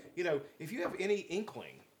way. If you have any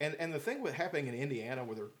inkling, and the thing with happening in Indiana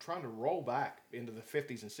where they're trying to roll back into the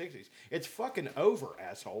 50s and 60s, it's fucking over,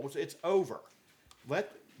 assholes. It's over.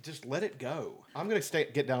 Just let it go. I'm going to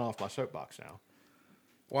get down off my soapbox now.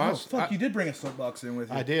 Well, Oh, fuck, you did bring a soapbox in with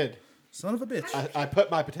you. I did. Son of a bitch. I put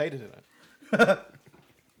my potatoes in it.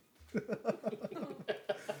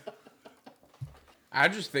 I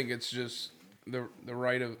just think it's just the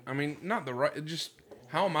right of. I mean, not the right. Just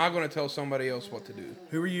how am I going to tell somebody else what to do?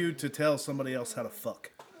 Who are you to tell somebody else how to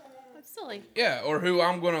fuck? That's silly. Yeah, or who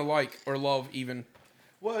I'm going to like or love even.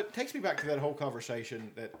 Well, it takes me back to that whole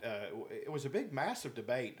conversation that it was a big, massive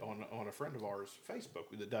debate on a friend of ours' Facebook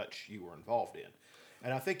with the Dutch you were involved in.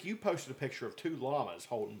 And I think you posted a picture of 2 llamas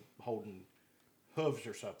holding hooves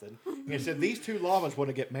or something. And it said, these 2 llamas want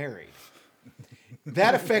to get married.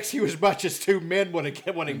 That affects you as much as 2 men wanting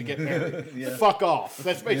to get married. Yeah. Fuck off.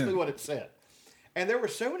 That's basically what it said. And there were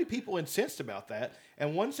so many people incensed about that.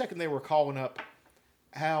 And one second they were calling up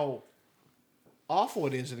how awful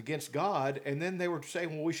it is and against God, and then they were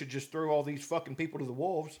saying, well, we should just throw all these fucking people to the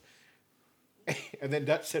wolves. And then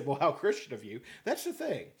Dutch said, well, how Christian of you. That's the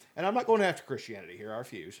thing. And I'm not going after Christianity here. I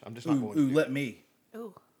refuse. I'm just not going to. Let me.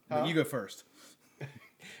 Ooh. You go first.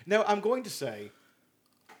 No, I'm going to say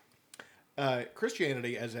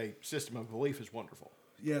Christianity as a system of belief is wonderful.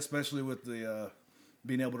 Yeah, especially with the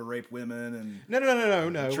being able to rape women and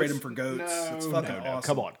No. trade them for goats. It's fucking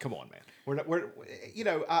awesome. Come on, man.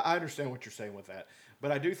 I understand what you're saying with that,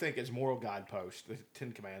 but I do think as moral guideposts, the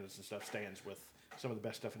 10 Commandments and stuff stands with some of the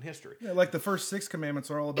best stuff in history. Yeah, like the first 6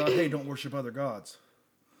 commandments are all about, hey, don't worship other gods.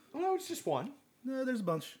 Well, no, it's just one. No, there's a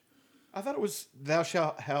bunch. I thought it was thou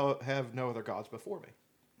shalt have no other gods before me.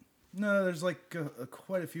 No, there's like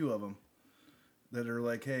quite a few of them that are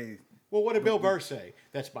like, hey. Well, what did Bill Burr say?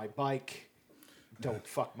 That's my bike. Don't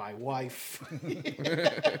fuck my wife.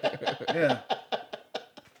 Yeah.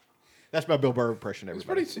 That's my Bill Burr impression, It's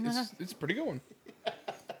everybody. it's a pretty good one.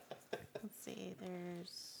 Let's see.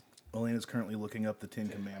 There's. Elena's currently looking up the 10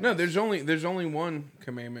 commandments. No, there's only one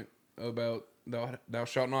commandment about thou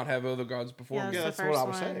shalt not have other gods before Yeah, me. Yeah, That's that's the what I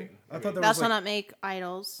first was one. saying. I thought there Thou was shalt like, not make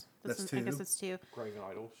idols. That's I guess 2. that's 2. Graven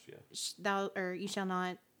idols, yeah. You shall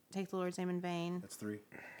not take the Lord's name in vain. That's 3.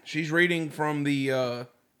 She's reading from the.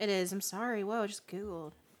 It is. I'm sorry. Whoa, I just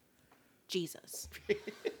Googled. Jesus.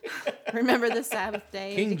 Remember the Sabbath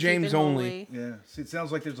day. King to keep James it only. holy. Yeah. See, it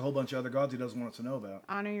sounds like there's a whole bunch of other gods he doesn't want us to know about.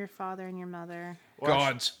 Honor your father and your mother.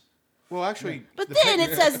 Gods. Well, actually, But then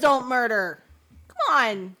it says don't murder. Come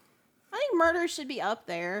on. I think murder should be up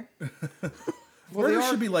there. Murder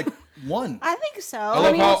should be like 1. I think so. I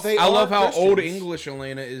love how they I love are how old Christians. English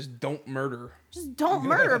Elena is. Don't murder. Just don't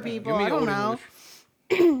murder people. Give me I don't old know.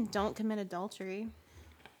 English. Don't commit adultery.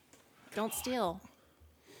 Don't steal.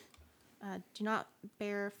 Do not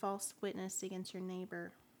bear false witness against your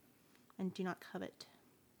neighbor. And do not covet.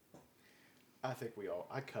 I think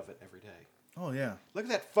I covet every day. Oh, yeah. Look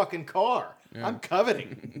at that fucking car. I'm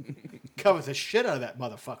coveting. Covet the shit out of that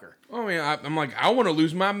motherfucker. Oh man, I'm like, I want to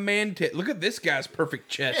lose my man tit. Look at this guy's perfect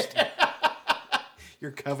chest.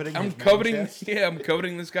 You're coveting. I'm his man coveting. chest? Yeah, I'm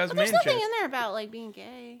coveting this guy's But man there's nothing chest. in there about like being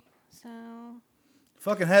gay. So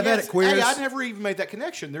Fucking have at Yes, it, queers. hey, I never even made that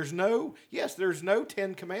connection. There's no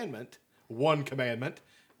 10 commandment, 1 commandment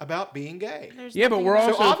about being gay. there's Yeah, but nothing we're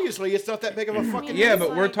about- So also- obviously it's not that big of a fucking Yeah, It's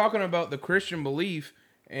but we're like- talking about the Christian belief,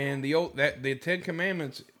 and the Ten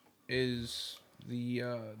Commandments is the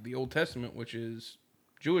Old Testament, which is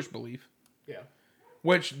Jewish belief, Yeah.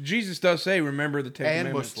 which Jesus does say, remember the Ten And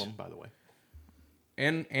Commandments, Muslim, by the way.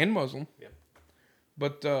 and Muslim, Yeah.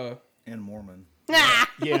 but And Mormon. Nah.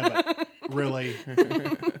 Yeah, but really.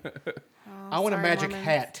 I want a sorry, magic Mormons.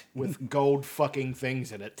 hat with gold fucking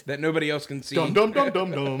things in it. that nobody else can see. Dum dum dum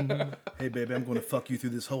dum dum. Hey, baby, I'm going to fuck you through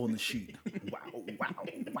this hole in the sheet. Wow, wow, wow,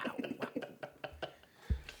 wow.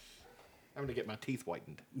 I'm gonna get my teeth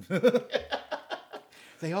whitened.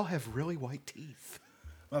 They all have really white teeth.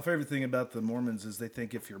 My favorite thing about the Mormons is they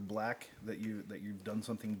think if you're black that you've done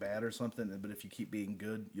something bad or something, but if you keep being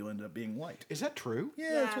good, you'll end up being white. Is that true?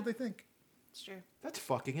 Yeah, that's Yeah. what they think. It's true. That's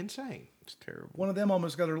fucking insane. It's terrible. One of them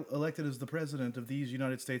almost got elected as the president of these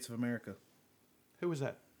United States of America. Who was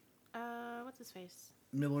that? What's his face?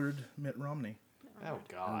 Millard Mitt Romney. Oh Or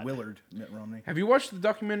God. Willard Mitt Romney. Have you watched the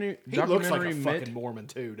documentary? He looks like a Mitt? fucking Mormon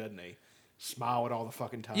too, doesn't he? Smiling all the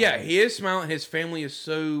fucking time. Yeah, he is smiling. His family is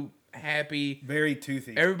so happy. Very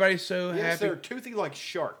toothy. Everybody's so Yes, happy. they're toothy like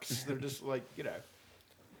sharks. They're just like, you know.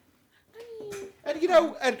 I mean, And you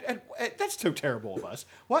know, and that's so terrible of us.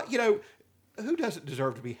 What, you know, who doesn't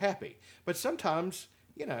deserve to be happy? But sometimes,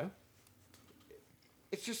 you know,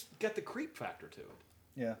 it's just got the creep factor to it.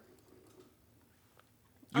 Yeah.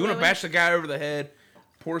 You want to Although bash the guy over the head,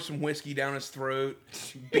 pour some whiskey down his throat,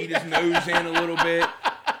 beat his nose in a little bit.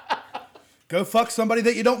 Go fuck somebody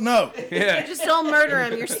that you don't know. Yeah. just don't murder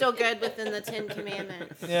him. You're still good within the 10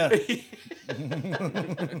 Commandments, Yeah.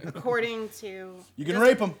 according to. You can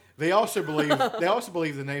rape them. They also believe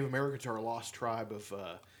the Native Americans are a lost tribe of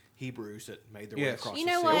Hebrews that made their way Yes. across You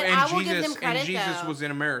the know sea. what? And I will Jesus, give them credit, and Jesus though. was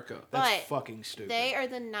in America. That's But fucking stupid. They are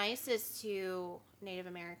the nicest to Native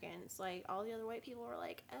Americans. Like, all the other white people are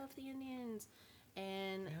like, F the Indians.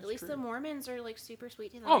 And at least the Mormons are like super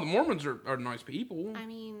sweet to them. Oh, the Mormons are nice people. I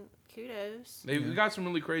mean, kudos. They've got some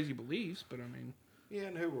really crazy beliefs, but I mean, Yeah,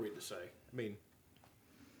 and who were we to say? I mean,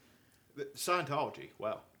 Scientology.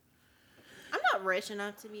 Wow. I'm not rich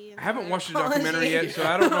enough to be in I haven't watched the documentary yet, so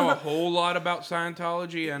I don't know a whole lot about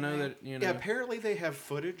Scientology. I know that, you know. Yeah, apparently they have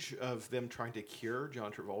footage of them trying to cure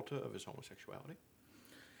John Travolta of his homosexuality.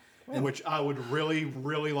 Which I would really,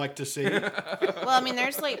 really like to see. Well, I mean,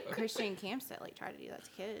 there's like Christian camps that like try to do that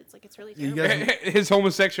to kids. Like, it's really You terrible. guys- His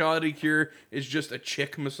homosexuality cure is just a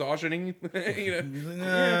chick massaging. You know?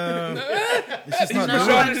 No. It's just not No,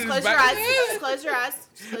 doing it. just close your eyes. Just close your eyes.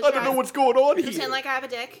 Just close I your don't know eyes. what's going on here. Pretend like I have a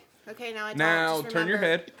dick. Okay, now I talk. Now Just turn your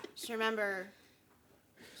remember- head. Just remember.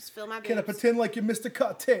 Just feel my boobs. Can I pretend like you're Mr.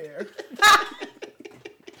 Carter?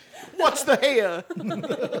 What's the hair?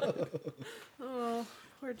 Oh,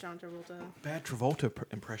 poor John Travolta. Bad Travolta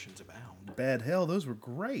impressions abound. Bad hell, those were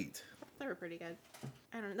great. They were pretty good.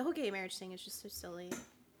 I don't know. The whole gay marriage thing is just so silly.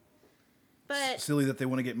 But Silly that they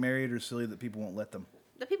want to get married or silly that people won't let them?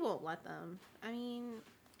 the people won't let them. I mean,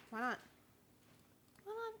 why not?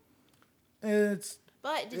 Why not? It's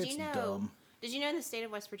But did It's you know? dumb. Did you know in the state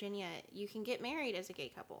of West Virginia you can get married as a gay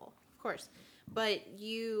couple, of course, but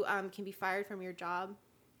you can be fired from your job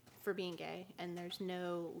for being gay, and there's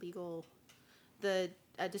no legal. The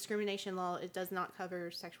discrimination law, it does not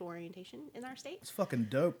cover sexual orientation in our state. it's fucking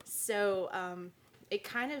dope. So it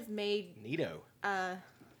kind of made Neato.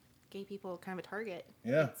 gay people kind of a target.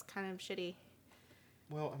 Yeah. It's kind of shitty.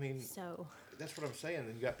 Well, I mean, So that's what I'm saying.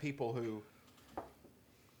 And you got people who,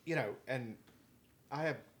 you know, and I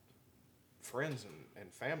have friends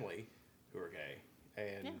and family who are gay,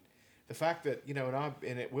 and Yeah. the fact that, you know,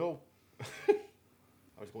 and it will,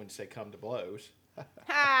 I was going to say come to blows.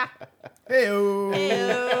 Ha! Hey-o.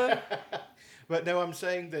 Ew. But no, I'm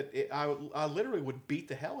saying that I literally would beat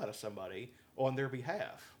the hell out of somebody on their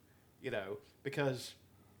behalf, because,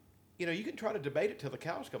 you can try to debate it till the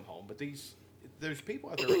cows come home, but there's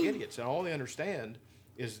people out there are idiots, and all they understand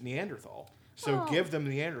is Neanderthal. So Well- give them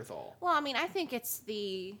Neanderthal. Well, I mean, I think it's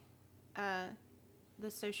the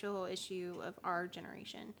social issue of our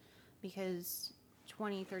generation, because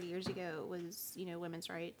 20, 30 years ago it was, women's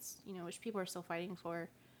rights, which people are still fighting for.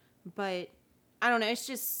 But I don't know. It's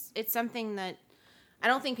something that I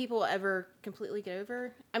don't think people will ever completely get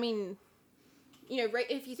over. I mean,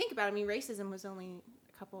 if you think about it, I mean, racism was only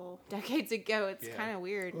a couple decades ago. It's Yeah. kind of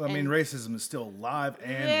weird. Well, I mean, and racism is still alive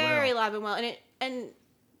and very well. alive and well. And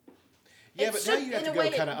Yeah, it but now should- you have in to a go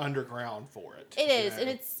way kind of underground for it. it is, you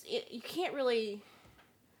know? and you can't really.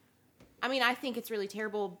 I mean, I think it's really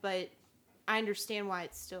terrible, but I understand why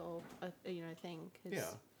it's still a thing.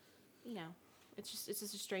 'Cause, Yeah. it's just a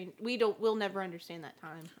strange. We'll never understand that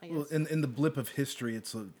time. I guess. Well, in the blip of history,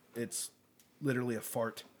 it's literally a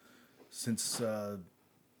fart since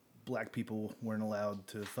black people weren't allowed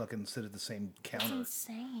to fucking sit at the same it's counter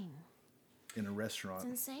insane. in a It's restaurant.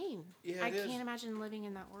 insane. Yeah, I it is. can't imagine living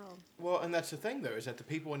in that world. Well, and that's the thing, though, is that the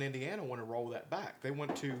people in Indiana want to roll that back. They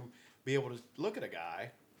want to be able to look at a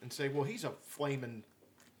guy and say, well, he's a flaming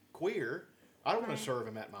queer. I don't want Right. to serve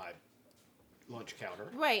him at my lunch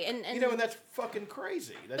counter. Right, and And that's fucking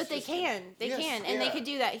crazy. That's but they just- can, Yes, and they yeah. could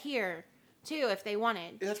do that here too if they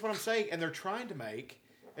wanted. That's what I'm saying. And they're trying to make,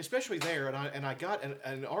 especially there, and I got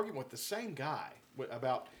an argument with the same guy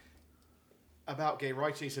about gay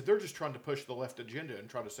rights. And he said, they're just trying to push the left agenda and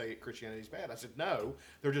try to say Christianity's bad. I said, no,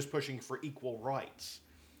 they're just pushing for equal rights.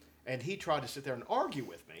 And he tried to sit there and argue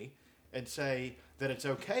with me and say that it's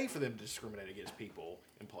okay for them to discriminate against people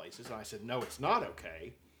in places. And I said, no, it's not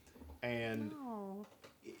okay. And, Oh,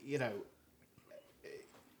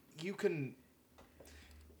 you can,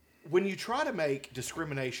 when you try to make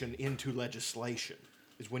discrimination into legislation,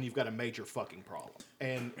 is when you've got a major fucking problem.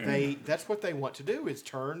 And that's what they want to do, is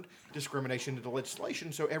turn discrimination into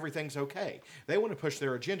legislation so everything's okay. They want to push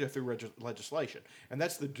their agenda through legislation. And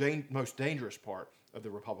that's the most dangerous part of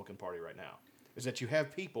the Republican Party right now, is that you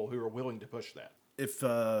have people who are willing to push that. If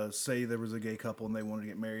say there was a gay couple and they wanted to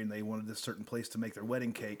get married and they wanted this certain place to make their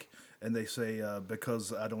wedding cake, and they say,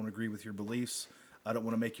 because I don't agree with your beliefs, I don't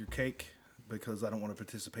want to make your cake because I don't want to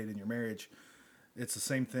participate in your marriage. It's the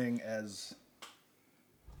same thing as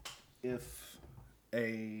if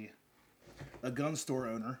a gun store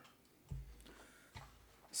owner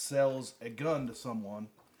sells a gun to someone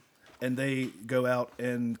and they go out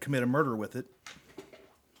and commit a murder with it,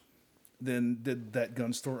 then did that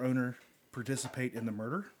gun store owner participate in the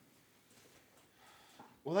murder?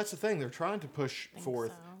 Well, that's the thing. They're trying to push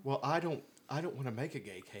forth. so. Well, I don't want to make a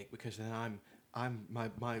gay cake because then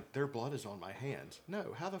their blood is on my hands.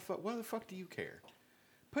 No, why the fuck do you care?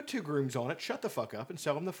 Put 2 grooms on it, shut the fuck up, and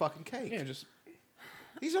sell them the fucking cake. Yeah, just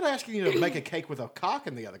He's not asking you to make a cake with a cock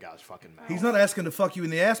in the other guy's fucking mouth. He's not asking to fuck you in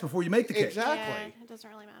the ass before you make the cake. Exactly. yeah, it doesn't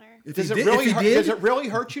really matter. If Does he it did, really if he hurt, did, does it really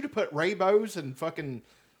hurt you to put rainbows and fucking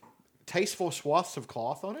tasteful swaths of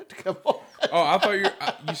cloth on it? Come on. oh, I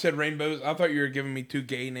thought you said rainbows. I thought you were giving me 2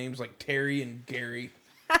 gay names like Terry and Gary.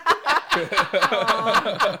 Terry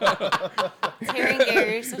and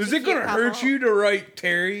Gary are such Is a it gonna cute hurt couple. you to write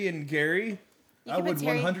Terry and Gary? You I could put would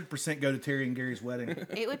Terry- 100% go to Terry and Gary's wedding.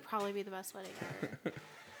 It would probably be the best wedding ever.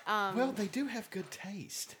 Well, they do have good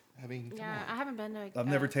taste. I mean, come Yeah, on. I haven't been to. I've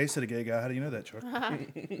never tasted a gay guy. How do you know that, Chuck?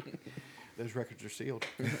 Those records are sealed.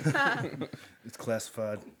 It's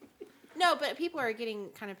classified. No, but people are getting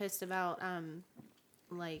kind of pissed about,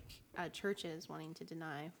 churches wanting to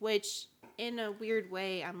deny, which in a weird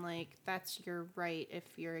way, I'm like, that's your right if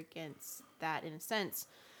you're against that in a sense.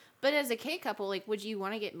 But as a gay couple, like, would you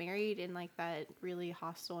want to get married in like that really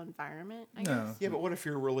hostile environment? I No. guess. Yeah, but what if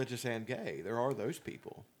you're religious and gay? There are those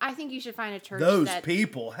people. I think you should find a church. Those that,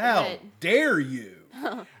 people, how that- dare you?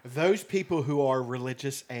 Those people who are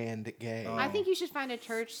religious and gay. I think you should find a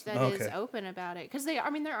church that is Okay. open about it, because there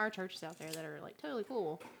are churches out there that are like totally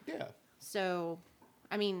cool. Yeah. So,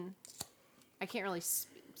 I mean, I can't really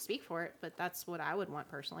speak for it, but that's what I would want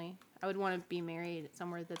personally. I would want to be married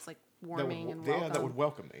somewhere that's like warming and welcome. that would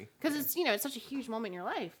welcome me. Because it's it's such a huge moment in your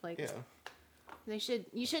life. Like Yeah.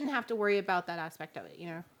 you shouldn't have to worry about that aspect of it.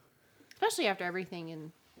 Especially after everything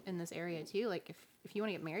in this area too. Like if you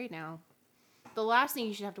want to get married now, the last thing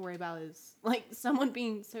you should have to worry about is like someone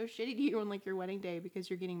being so shitty to you on like your wedding day because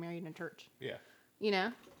you're getting married in a church. Yeah.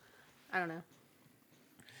 I don't know.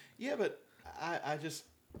 Yeah, but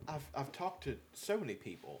I've talked to so many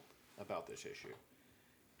people about this issue,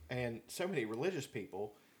 and so many religious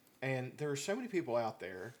people, and there are so many people out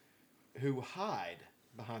there who hide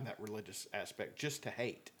behind that religious aspect just to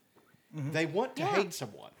hate. They want to hate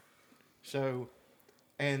someone. So,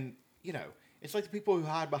 and, you know, it's like the people who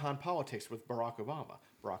hide behind politics with Barack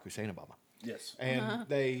Hussein Obama. Yes. And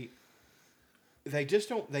they just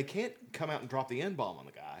don't, they can't come out and drop the N-bomb on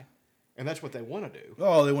the guy. And that's what they want to do.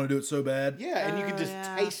 Oh, they want to do it so bad. Yeah, and you can just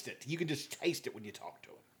yeah. taste it. You can just taste it when you talk to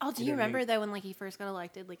him. Oh, do You you know what I remember mean? though when like he first got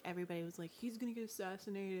elected, like everybody was like, he's gonna get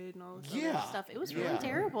assassinated and all this Yeah. other stuff. It was really Yeah.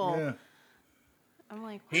 terrible. Yeah. I'm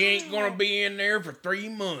like, He ain't wow. gonna be in there for 3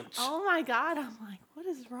 months. Oh my god! I'm like, what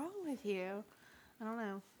is wrong with you? I don't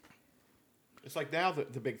know. It's like now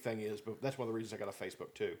the big thing is, but that's one of the reasons I got a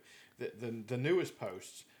Facebook too. The newest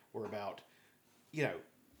posts were about, you know,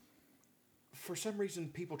 for some reason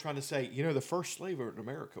people trying to say, you know, the first slave in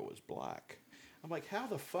America was black. I'm like, how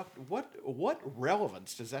the fuck? What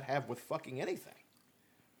relevance does that have with fucking anything?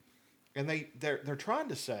 And they're trying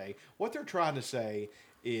to say what they're trying to say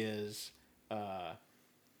is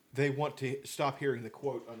they want to stop hearing the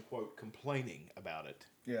quote unquote complaining about it.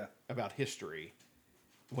 Yeah. About history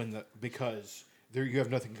because there you have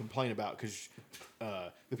nothing to complain about because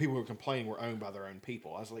the people who were complaining were owned by their own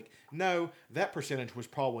people. I was like, no, that percentage was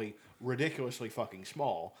probably ridiculously fucking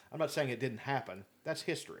small. I'm not saying it didn't happen. That's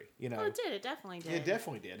history, you know. Oh, it did. It definitely did. It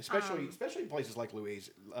definitely did, especially in places like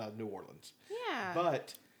New Orleans. Yeah.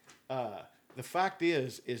 But the fact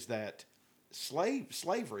is that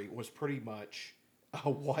slavery was pretty much a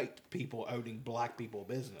white people owning black people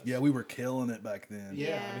business. Yeah, we were killing it back then. Yeah,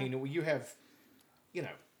 Yeah. I mean, you have, you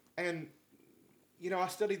know, and you know, I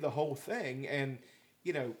studied the whole thing, and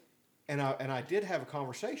you know, and I did have a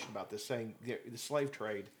conversation about this, saying the slave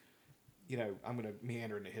trade. You know, I'm going to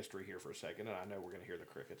meander into history here for a second, and I know we're going to hear the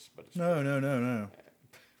crickets, but it's No.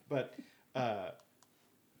 But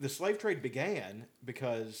the slave trade began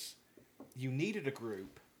because you needed a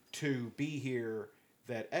group to be here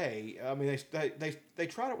that I mean, they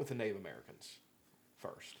tried it with the Native Americans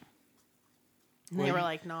first. And they Well, were you-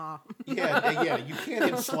 like, nah. Yeah, you can't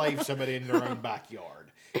enslave somebody in their own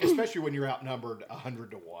backyard, especially when you're outnumbered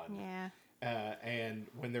 100 to 1. Yeah. And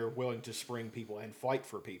when they're willing to spring people and fight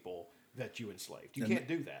for people that you enslaved. You And- can't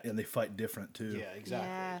do that. And they fight different too. Yeah, exactly.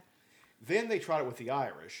 Yeah. Then they tried it with the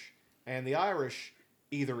Irish, and the Irish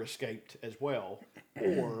either escaped as well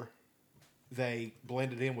or they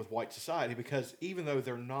blended in with white society because even though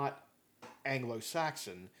they're not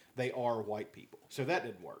Anglo-Saxon, they are white people. So that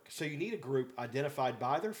didn't work. So you need a group identified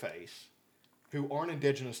by their face who aren't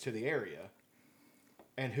indigenous to the area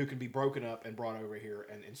and who can be broken up and brought over here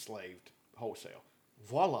and enslaved wholesale.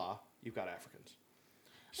 Voila, you've got Africans.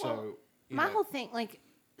 So, Well, you My know, whole thing, like,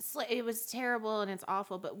 it was terrible and it's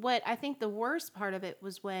awful. But what I think the worst part of it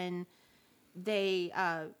was when they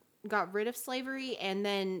got rid of slavery and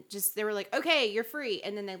then just they were like, okay, you're free,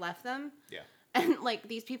 and then they left them. yeah. And like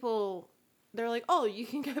these people, they're like, oh, you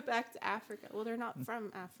can go back to Africa. Well, they're not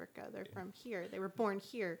from Africa. They're from here. They were born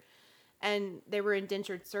here. And they were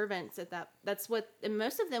indentured servants at that. That's what, and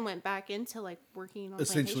most of them went back into like working on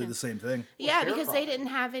Essentially the plantations. same thing. Yeah, because they sharecropping. didn't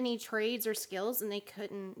have any trades or skills and they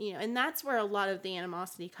couldn't, you know, and that's where a lot of the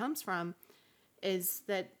animosity comes from is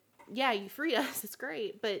that, yeah, you freed us, it's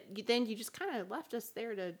great, but then you just kind of left us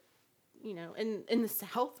there to, you know, in the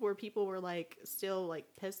South where people were like still like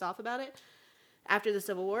pissed off about it after the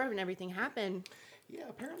Civil War and everything happened. Yeah,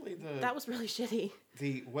 apparently That was really shitty.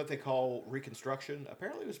 the what they call Reconstruction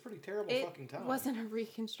apparently was a pretty terrible It fucking time. wasn't a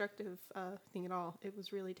reconstructive thing at all. It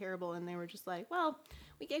was really terrible, and they were just like, well,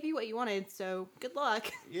 we gave you what you wanted, so good luck.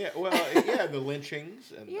 Yeah, well, yeah, the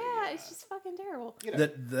lynchings and Yeah, it's just fucking terrible. you know,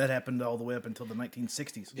 That happened all the way up until the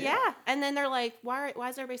 1960s. Yeah. And then they're like, why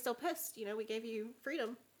is everybody still pissed? You know, we gave you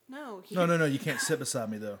freedom. No. No. You can't sit beside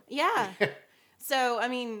me though. Yeah. So, I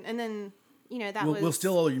mean, and then, you know, that was... We'll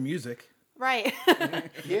steal all your music. Right.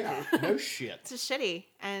 yeah, no shit. It's just shitty.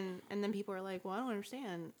 And then people are like, well, I don't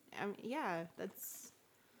understand. Yeah, that's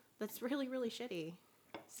really, really shitty.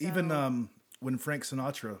 So, Even when Frank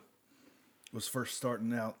Sinatra was first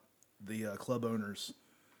starting out, the club owners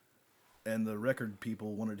and the record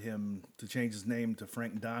people wanted him to change his name to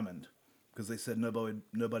Frank Diamond because they said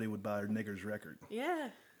nobody would buy a nigger's record. Yeah.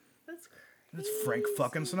 That's crazy. It's Frank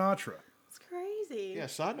fucking Sinatra. It's crazy. Yeah,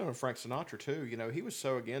 side note of Frank Sinatra too. You know, he was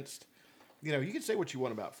so against. You know, you can say what you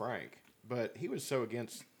want about Frank, but he was so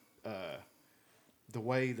against the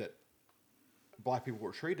way that black people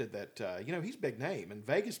were treated that you know, he's a big name in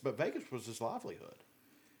Vegas, but Vegas was his livelihood,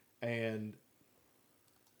 and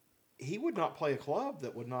he would not play a club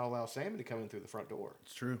that would not allow Sammy to come in through the front door.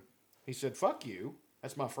 It's true. He said, "Fuck you,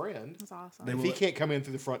 That's my friend. That's awesome. They If will- he can't come in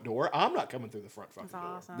through the front door, I'm not coming through the front fucking That's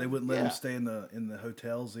door. awesome. They wouldn't let Yeah. him stay in the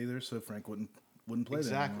hotels either, so Frank wouldn't play there anymore.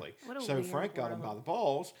 Exactly. What a So weird Frank got him by world. the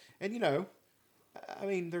balls, and I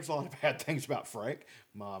mean, there's a lot of bad things about Frank.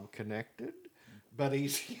 Mom connected, but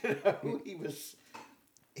he's he was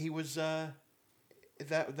that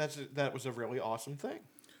was a really awesome thing.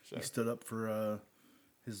 So He stood up for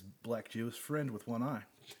his black Jewish friend with one eye.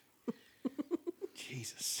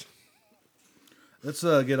 Jesus. Let's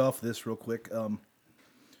get off this real quick.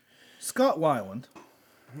 Scott Weiland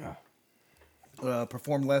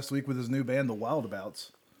performed last week with his new band, The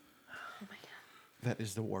Wildabouts. Oh my god. That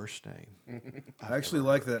is the worst name. I actually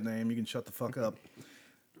like that name. You can shut the fuck up.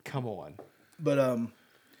 Come on. But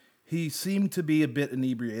he seemed to be a bit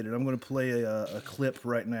inebriated. I'm going to play a clip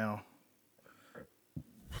right now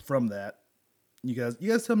from that. You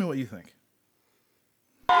guys tell me what you think.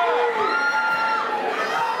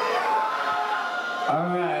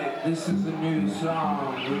 Alright, this is a new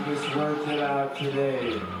song. We just worked it out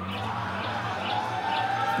today.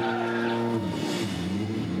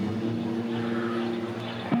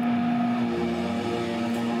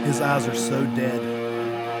 His eyes are so dead.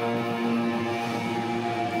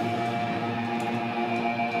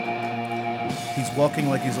 He's walking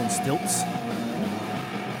like he's on stilts.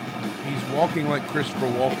 He's walking like Christopher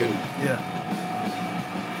Walken. Yeah.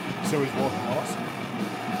 So he's walking awesome.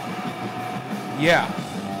 Yeah,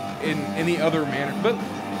 in any other manner. But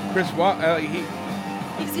Chris, He's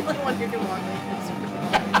the only one who can walk like this.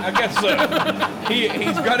 I guess so.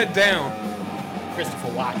 He's got it down. Christopher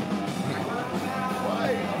Walken. Why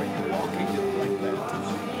are you walking like that?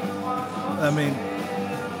 I mean,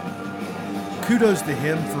 kudos to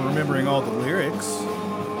him for remembering all the lyrics.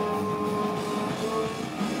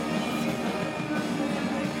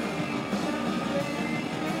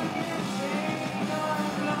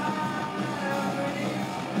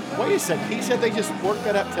 Wait a second. He said they just worked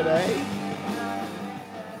that up today?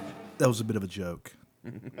 That was a bit of a joke.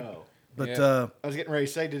 Oh. But Yeah. I was getting ready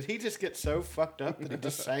to say, did he just get so fucked up that he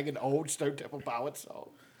just sang an old Stone Temple Pilots song?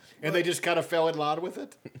 And they just kind of fell in line with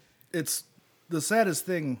it? it's the saddest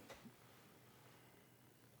thing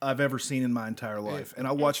I've ever seen in my entire life. And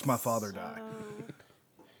I watched my father die.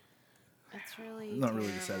 That's really Not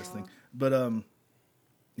really the saddest thing. terrible.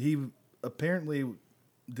 But he apparently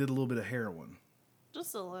did a little bit of heroin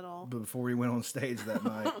Just a little. before he went on stage that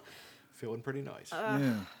night. Feeling pretty nice.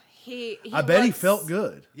 Yeah. He I bet he looks- felt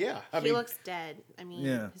good. yeah. I He mean, looks dead. I mean,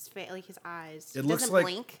 Yeah. his face, like his eyes. It He looks doesn't like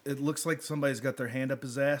blink. it looks like somebody's got their hand up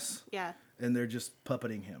his ass Yeah. and they're just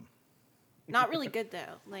puppeting him. Not really good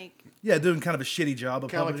though. Like Yeah, doing kind of a shitty job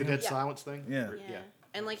of kind of like puppeting the him. Dead Yeah. Silence thing? Yeah. Or- yeah.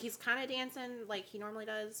 And like he's kind of dancing like he normally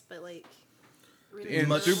does, but like really In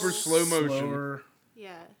Much super slow motion. slower.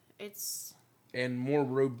 Yeah. It's And more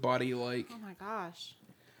road body like. oh my gosh,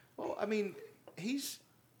 Well, I mean, he's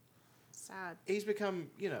sad. become,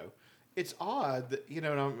 it's odd that,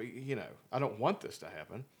 and I don't want this to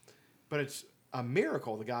happen, but it's a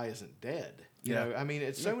miracle the guy isn't dead. You Yeah. know, I mean,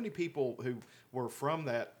 it's so many people who were from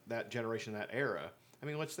that generation, that era. I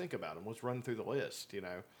mean, let's think about them. Let's run through the list.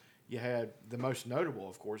 You had the most notable,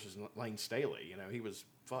 of course, is Lane Staley. He was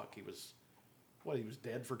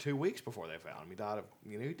dead for 2 weeks before they found him. He died of a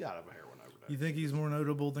heroin overdose. You think he's more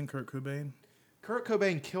notable than Kurt Cobain? Kurt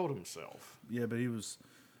Cobain killed himself. Yeah, but he was.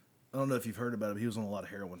 I don't know if you've heard about him. He was on a lot of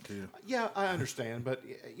heroin too. Yeah, I understand, but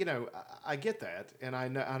I get that, and I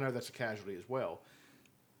know that's a casualty as well.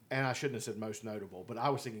 And I shouldn't have said most notable, but I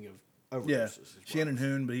was thinking of overdoses. Yeah, as well. Shannon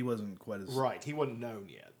Hoon, but he wasn't quite as. Right, he wasn't known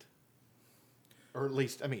yet, or at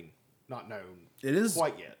least, not known. It is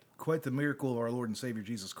quite yet. Quite the miracle of our Lord and Savior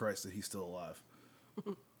Jesus Christ that he's still alive.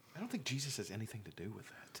 I don't think Jesus has anything to do with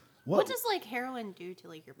that. What does like heroin do to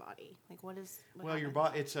like your body? Like what is? What Well, your happens?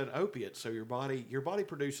 body, it's an opiate, so your body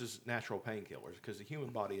produces natural painkillers because the human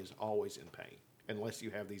body is always in pain unless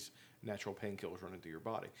you have these natural painkillers running through your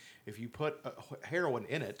body. If you put heroin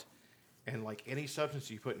in it, and like any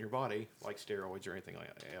substance you put in your body, like steroids or anything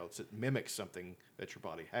else, it mimics something that your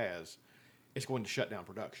body has, it's going to shut down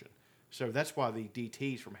production. So that's why the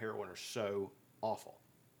DTs from heroin are so awful,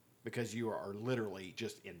 because you are literally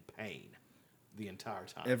just in pain the entire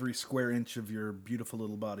time. Every square inch of your beautiful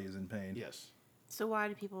little body is in pain. Yes. So why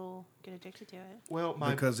do people get addicted to it? Well,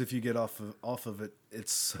 Because if you get off of it,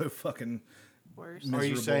 it's so fucking. Worse.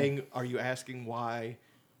 Miserable. Are you asking why?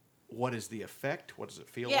 What is the effect? What does it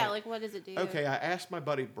feel Yeah, like? like what does it do? Okay, I asked my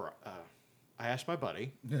buddy. I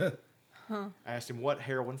asked him what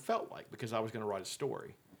heroin felt like because I was going to write a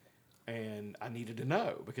story, and I needed to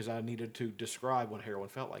know because I needed to describe what heroin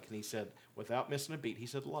felt like. And he said, without missing a beat, he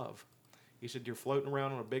said, "Love." He said, "You're floating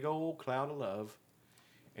around on a big old cloud of love,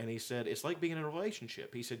 And he said, it's like being in a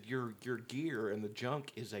relationship. He said, your gear and the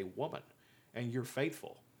junk is a woman, and you're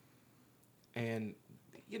faithful. And,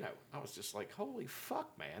 you know, I was just like, holy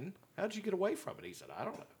fuck, man. How'd you get away from it? He said, I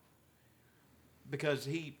don't know. Because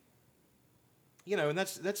he, you know, and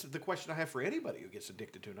that's the question I have for anybody who gets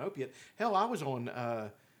addicted to an opiate. Hell, I was on,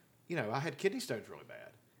 you know, I had kidney stones really bad,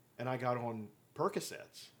 and I got on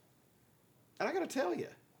Percocets. And I got to tell you,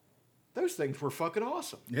 those things were fucking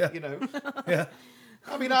awesome. Yeah. You know? Yeah.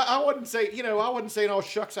 I mean, I wouldn't say, you know, I wasn't saying, oh,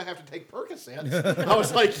 shucks, I have to take Percocets. I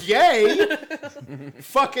was like, yay,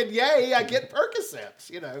 fucking yay, I get Percocets,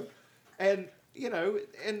 you know. And, you know,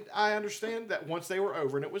 and I understand that once they were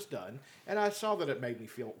over and it was done, and I saw that it made me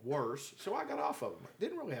feel worse, so I got off of them.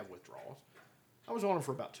 Didn't really have withdrawals. I was on them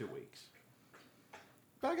for about 2 weeks.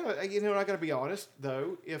 But I gotta, you know, I gotta be honest,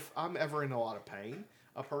 though, if I'm ever in a lot of pain,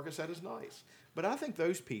 a Percocet is nice. But I think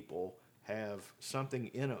those people have something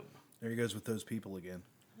in them. There he goes with those people again.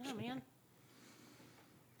 Oh man.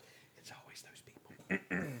 It's always those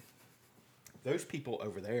people. Those people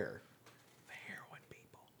over there, the heroin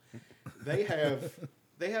people,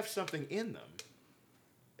 they have something in them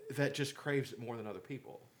that just craves it more than other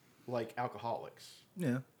people, like alcoholics.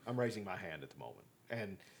 Yeah. I'm raising my hand at the moment,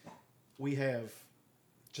 and we have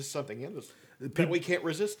just something in us that Peop- we can't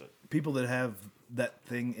resist it. People that have that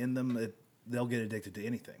thing in them, they'll get addicted to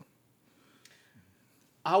anything.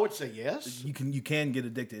 I would say yes. You can get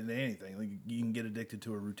addicted to anything. Like you can get addicted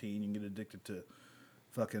to a routine. You can get addicted to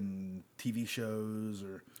fucking TV shows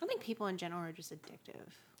or I think people in general are just addictive.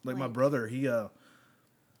 like my brother. He had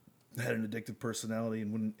an addictive personality,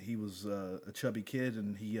 and when he was a chubby kid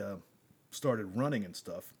and he started running and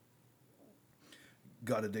stuff,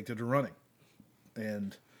 got addicted to running,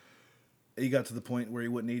 and he got to the point where he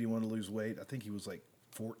wouldn't eat. He wanted to lose weight. I think he was like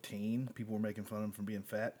 14. People were making fun of him for being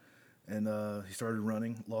fat. And he started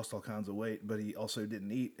running, lost all kinds of weight, but he also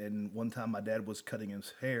didn't eat. And one time my dad was cutting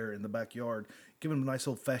his hair in the backyard, giving him a nice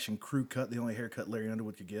old-fashioned crew cut, the only haircut Larry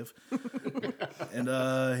Underwood could give. And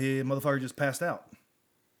motherfucker just passed out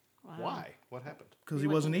Wow. Why? What happened? because he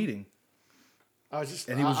wasn't eating. I was just.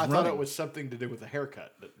 And he was I thought running. it was something to do with the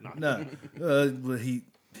haircut, but not. No, but he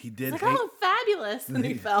did Like, hate. oh, fabulous! And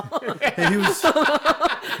he fell. And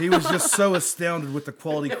he was just so astounded with the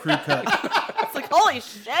quality crew cut. It's like, holy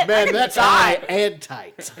shit! I Man, could that's die. high and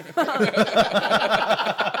tight.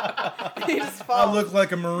 He just I falls. look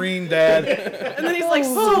like a Marine dad. And then he's like,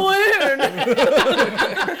 swim.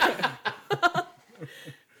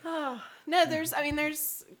 No,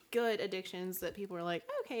 there's good addictions that people are like,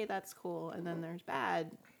 okay, that's cool, and then there's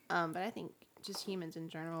bad. But I think just humans in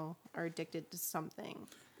general are addicted to something.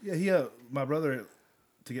 Yeah, my brother,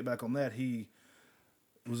 to get back on that, he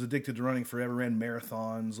was addicted to running forever, ran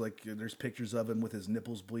marathons. Like, there's pictures of him with his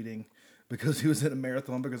nipples bleeding because he was in a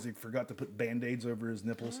marathon because he forgot to put Band-Aids over his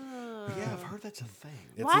nipples. Yeah, I've heard that's a thing.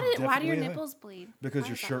 It's Why do your definitely a thing. nipples bleed? Because Why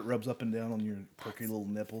your is that? shirt rubs up and down on your perky little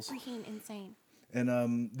nipples. Freaking insane.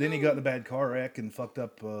 And then he got in a bad car wreck and fucked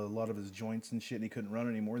up a lot of his joints and shit, and he couldn't run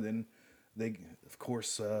anymore. Then they, of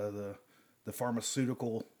course, the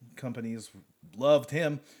pharmaceutical companies loved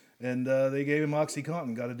him, and they gave him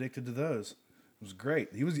OxyContin. Got addicted to those. It was great.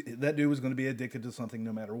 That dude was going to be addicted to something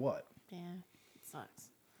no matter what. Yeah, it sucks.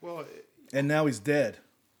 Well, And now he's dead.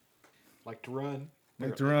 like to run.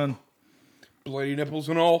 Like to run, Bloody nipples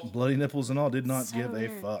and all. bloody nipples and all. Did not So give a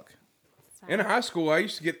weird. fuck. In high school, I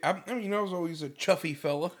used to get. I mean, I was always a chuffy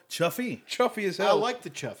fella, Chuffy. chuffy as I hell. like the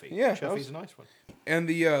Chuffy. Yeah, Chuffy's a nice one. And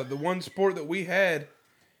the one sport that we had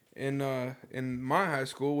in my high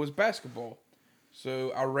school was basketball.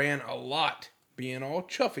 So I ran a lot, being all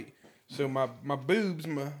chuffy. So my boobs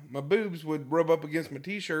would rub up against my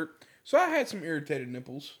t-shirt. So I had some irritated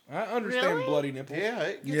nipples. I understand Really? bloody nipples. Yeah.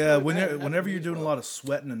 It gets Yeah, really bad. whenever, Happened whenever to me you're as doing a well. lot of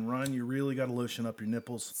sweating and running, you really got to lotion up your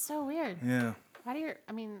nipples. So weird. Yeah. Why do you?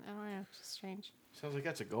 I mean, I don't know. It's just strange. Sounds like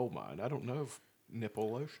that's a gold mine. I don't know if nipple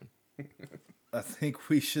lotion. I think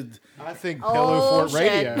we should. I think Oh, Pillow Fort shit.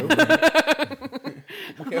 Radio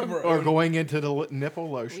We have our or own- going into the nipple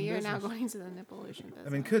lotion. We are now business. going to the nipple lotion business. I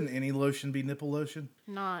mean, couldn't any lotion be nipple lotion?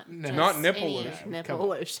 not No. just Not nipple any lotion. Nipple Come on.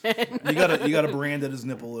 lotion You gotta brand it as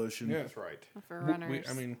nipple lotion. Yeah. That's right. for we- runners.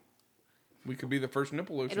 I mean, we could be the first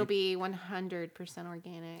nipple lotion. it'll be 100%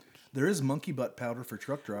 organic. There is monkey butt powder for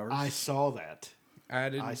truck drivers. I saw that. I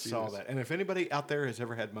didn't. I see saw this. that. And if anybody out there has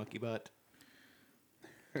ever had monkey butt,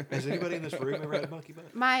 has anybody in this room ever had monkey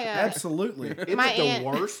butt? My Absolutely. Isn't My it the aunt-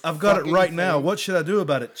 worst? I've got it fucking right now. thing? What should I do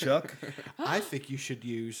about it, Chuck? I think you should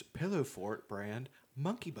use Pillow Fort brand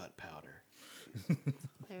monkey butt powder.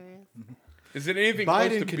 there is. Is it anything Buy it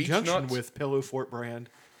close in to beach conjunction nuts? with Pillow Fort brand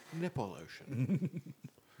nipple lotion.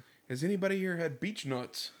 Has anybody here had beach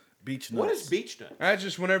nuts? Beach nuts. What is beach nuts? That's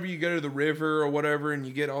just whenever you go to the river or whatever, and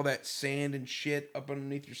you get all that sand and shit up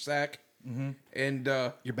underneath your sack, and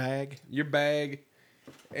Your bag? your bag,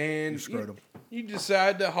 and scrotum. you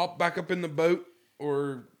decide to hop back up in the boat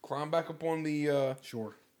or climb back up on the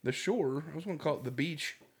Sure. shore. I was going to call it the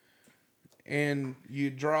beach, and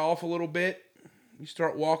you dry off a little bit. You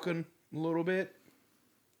start walking a little bit,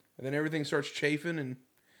 and then everything starts chafing and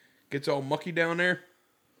gets all mucky down there.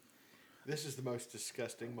 This is the most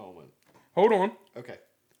disgusting moment. Hold on, Okay.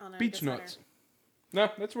 Oh, no, it beach gets nuts. better.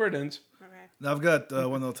 No, that's where it ends. Okay. Now, I've got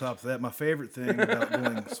one on top of that. My favorite thing about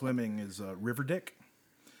going swimming is River Dick.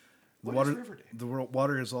 The What is water, River Dick? the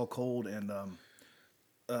water is all cold, and I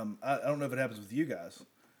don't know if it happens with you guys.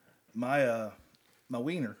 My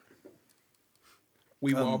wiener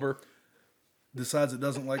Wee wobber. decides it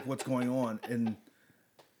doesn't like what's going on and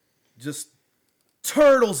just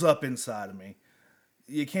turtles up inside of me.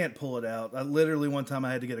 You can't pull it out. I literally one time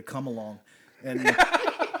I had to get a come along and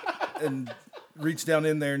and reach down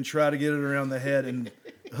in there and try to get it around the head and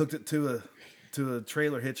hooked it to a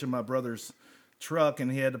trailer hitch in my brother's truck,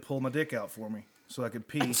 and he had to pull my dick out for me so I could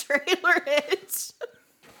pee. Trailer hitch.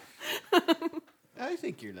 I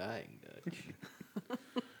think you're lying,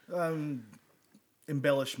 Dutch.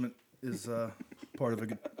 Embellishment is part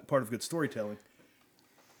of good storytelling.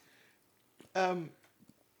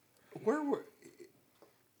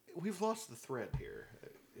 We've lost the thread here.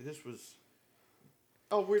 This was.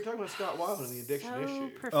 Oh, we were talking about Scott Weiland and the addiction So issue.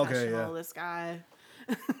 professional, yeah. this guy.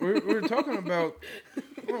 We're talking about.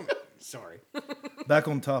 Sorry. Back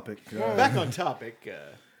on topic. Back on topic.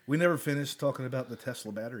 We never finished talking about the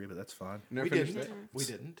Tesla battery, but that's fine. Never We finished didn't. it. We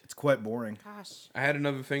didn't. It's quite boring. Gosh. I had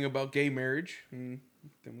another thing about gay marriage.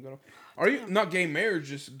 Are you not gay marriage?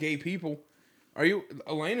 Just gay people. Are you?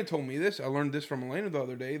 Elena told me this. I learned this from Elena the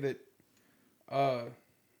other day that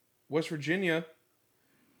West Virginia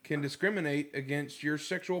can discriminate against your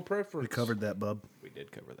sexual preference. We covered that, bub. We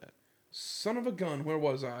did cover that. Son of a gun. Where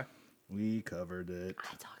was I? We covered it.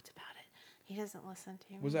 I talked about it. He doesn't listen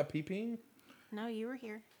to me. Was I peeing? No, you were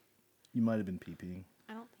here. You might have been peeing.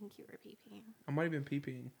 I don't think you were peeing. I might have been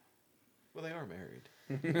peeing. Well, they are married.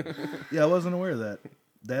 Yeah, I wasn't aware of that.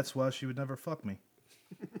 That's why she would never fuck me.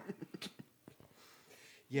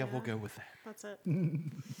 Yeah, we'll go with that. That's it.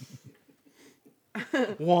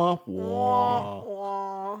 Wah, wah.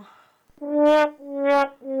 Aw.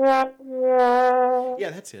 Yeah,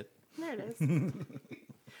 that's it. There it is.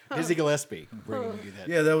 Dizzy Gillespie bringing you that.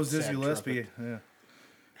 Yeah, that was Dizzy sad Gillespie. Yeah.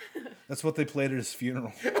 That's what they played at his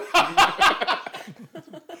funeral.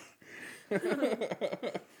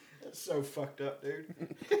 That's so fucked up, dude.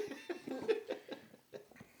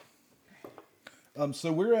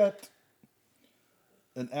 So we're at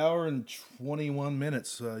an hour and 21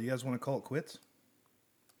 minutes. You guys want to call it quits?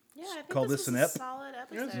 Yeah, I think Call this this was an a ep? solid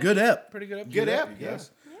episode. Good ep. Pretty good episode. Good app, you yeah.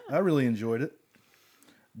 guys. I really enjoyed it.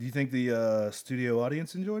 Do you think the studio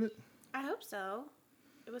audience enjoyed it? I hope so.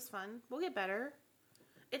 It was fun. We'll get better.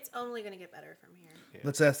 It's only going to get better from here.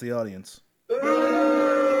 Let's ask the audience. Fuck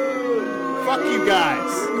you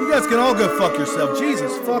guys. You guys can all go fuck yourself.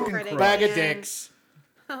 Jesus fucking Critic. Christ. Bag of dicks.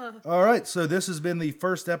 All right, so this has been the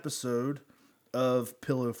first episode of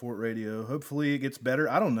Pillow Fort Radio. Hopefully it gets better.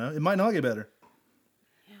 I don't know. It might not get better.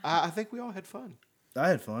 I think we all had fun. I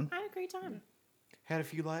had fun. I had a great time. Had a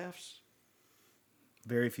few laughs.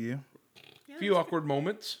 Very few. Yeah, A few awkward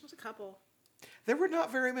moments. It was a couple. There were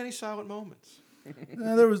not very many silent moments.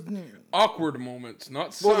 There was, Awkward moments, not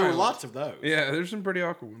Well, silent. there were lots of those. Yeah, there's some pretty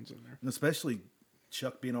awkward ones in there. especially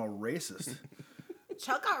Chuck being all racist.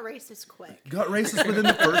 Chuck got racist quick. Got racist within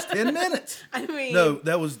the first 10 minutes. I mean, No,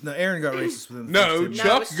 Aaron got racist within the No, first 10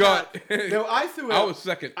 minutes. Chuck it's got. No, I threw I out. was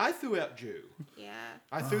second. I threw out Jew. yeah.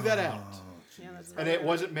 I threw that out, Yeah, that's and it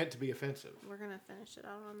wasn't meant to be offensive. We're going to finish it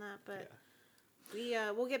out on that, but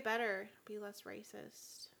we'll get better. Be less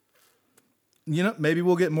racist. You know, maybe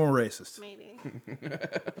we'll get more racist. Maybe.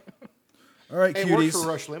 All right, It worked for cuties.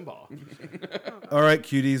 Rush Limbaugh. All right,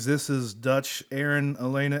 cuties. This is Dutch, Aaron,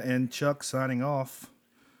 Elena, and Chuck signing off.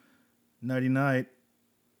 Nighty night.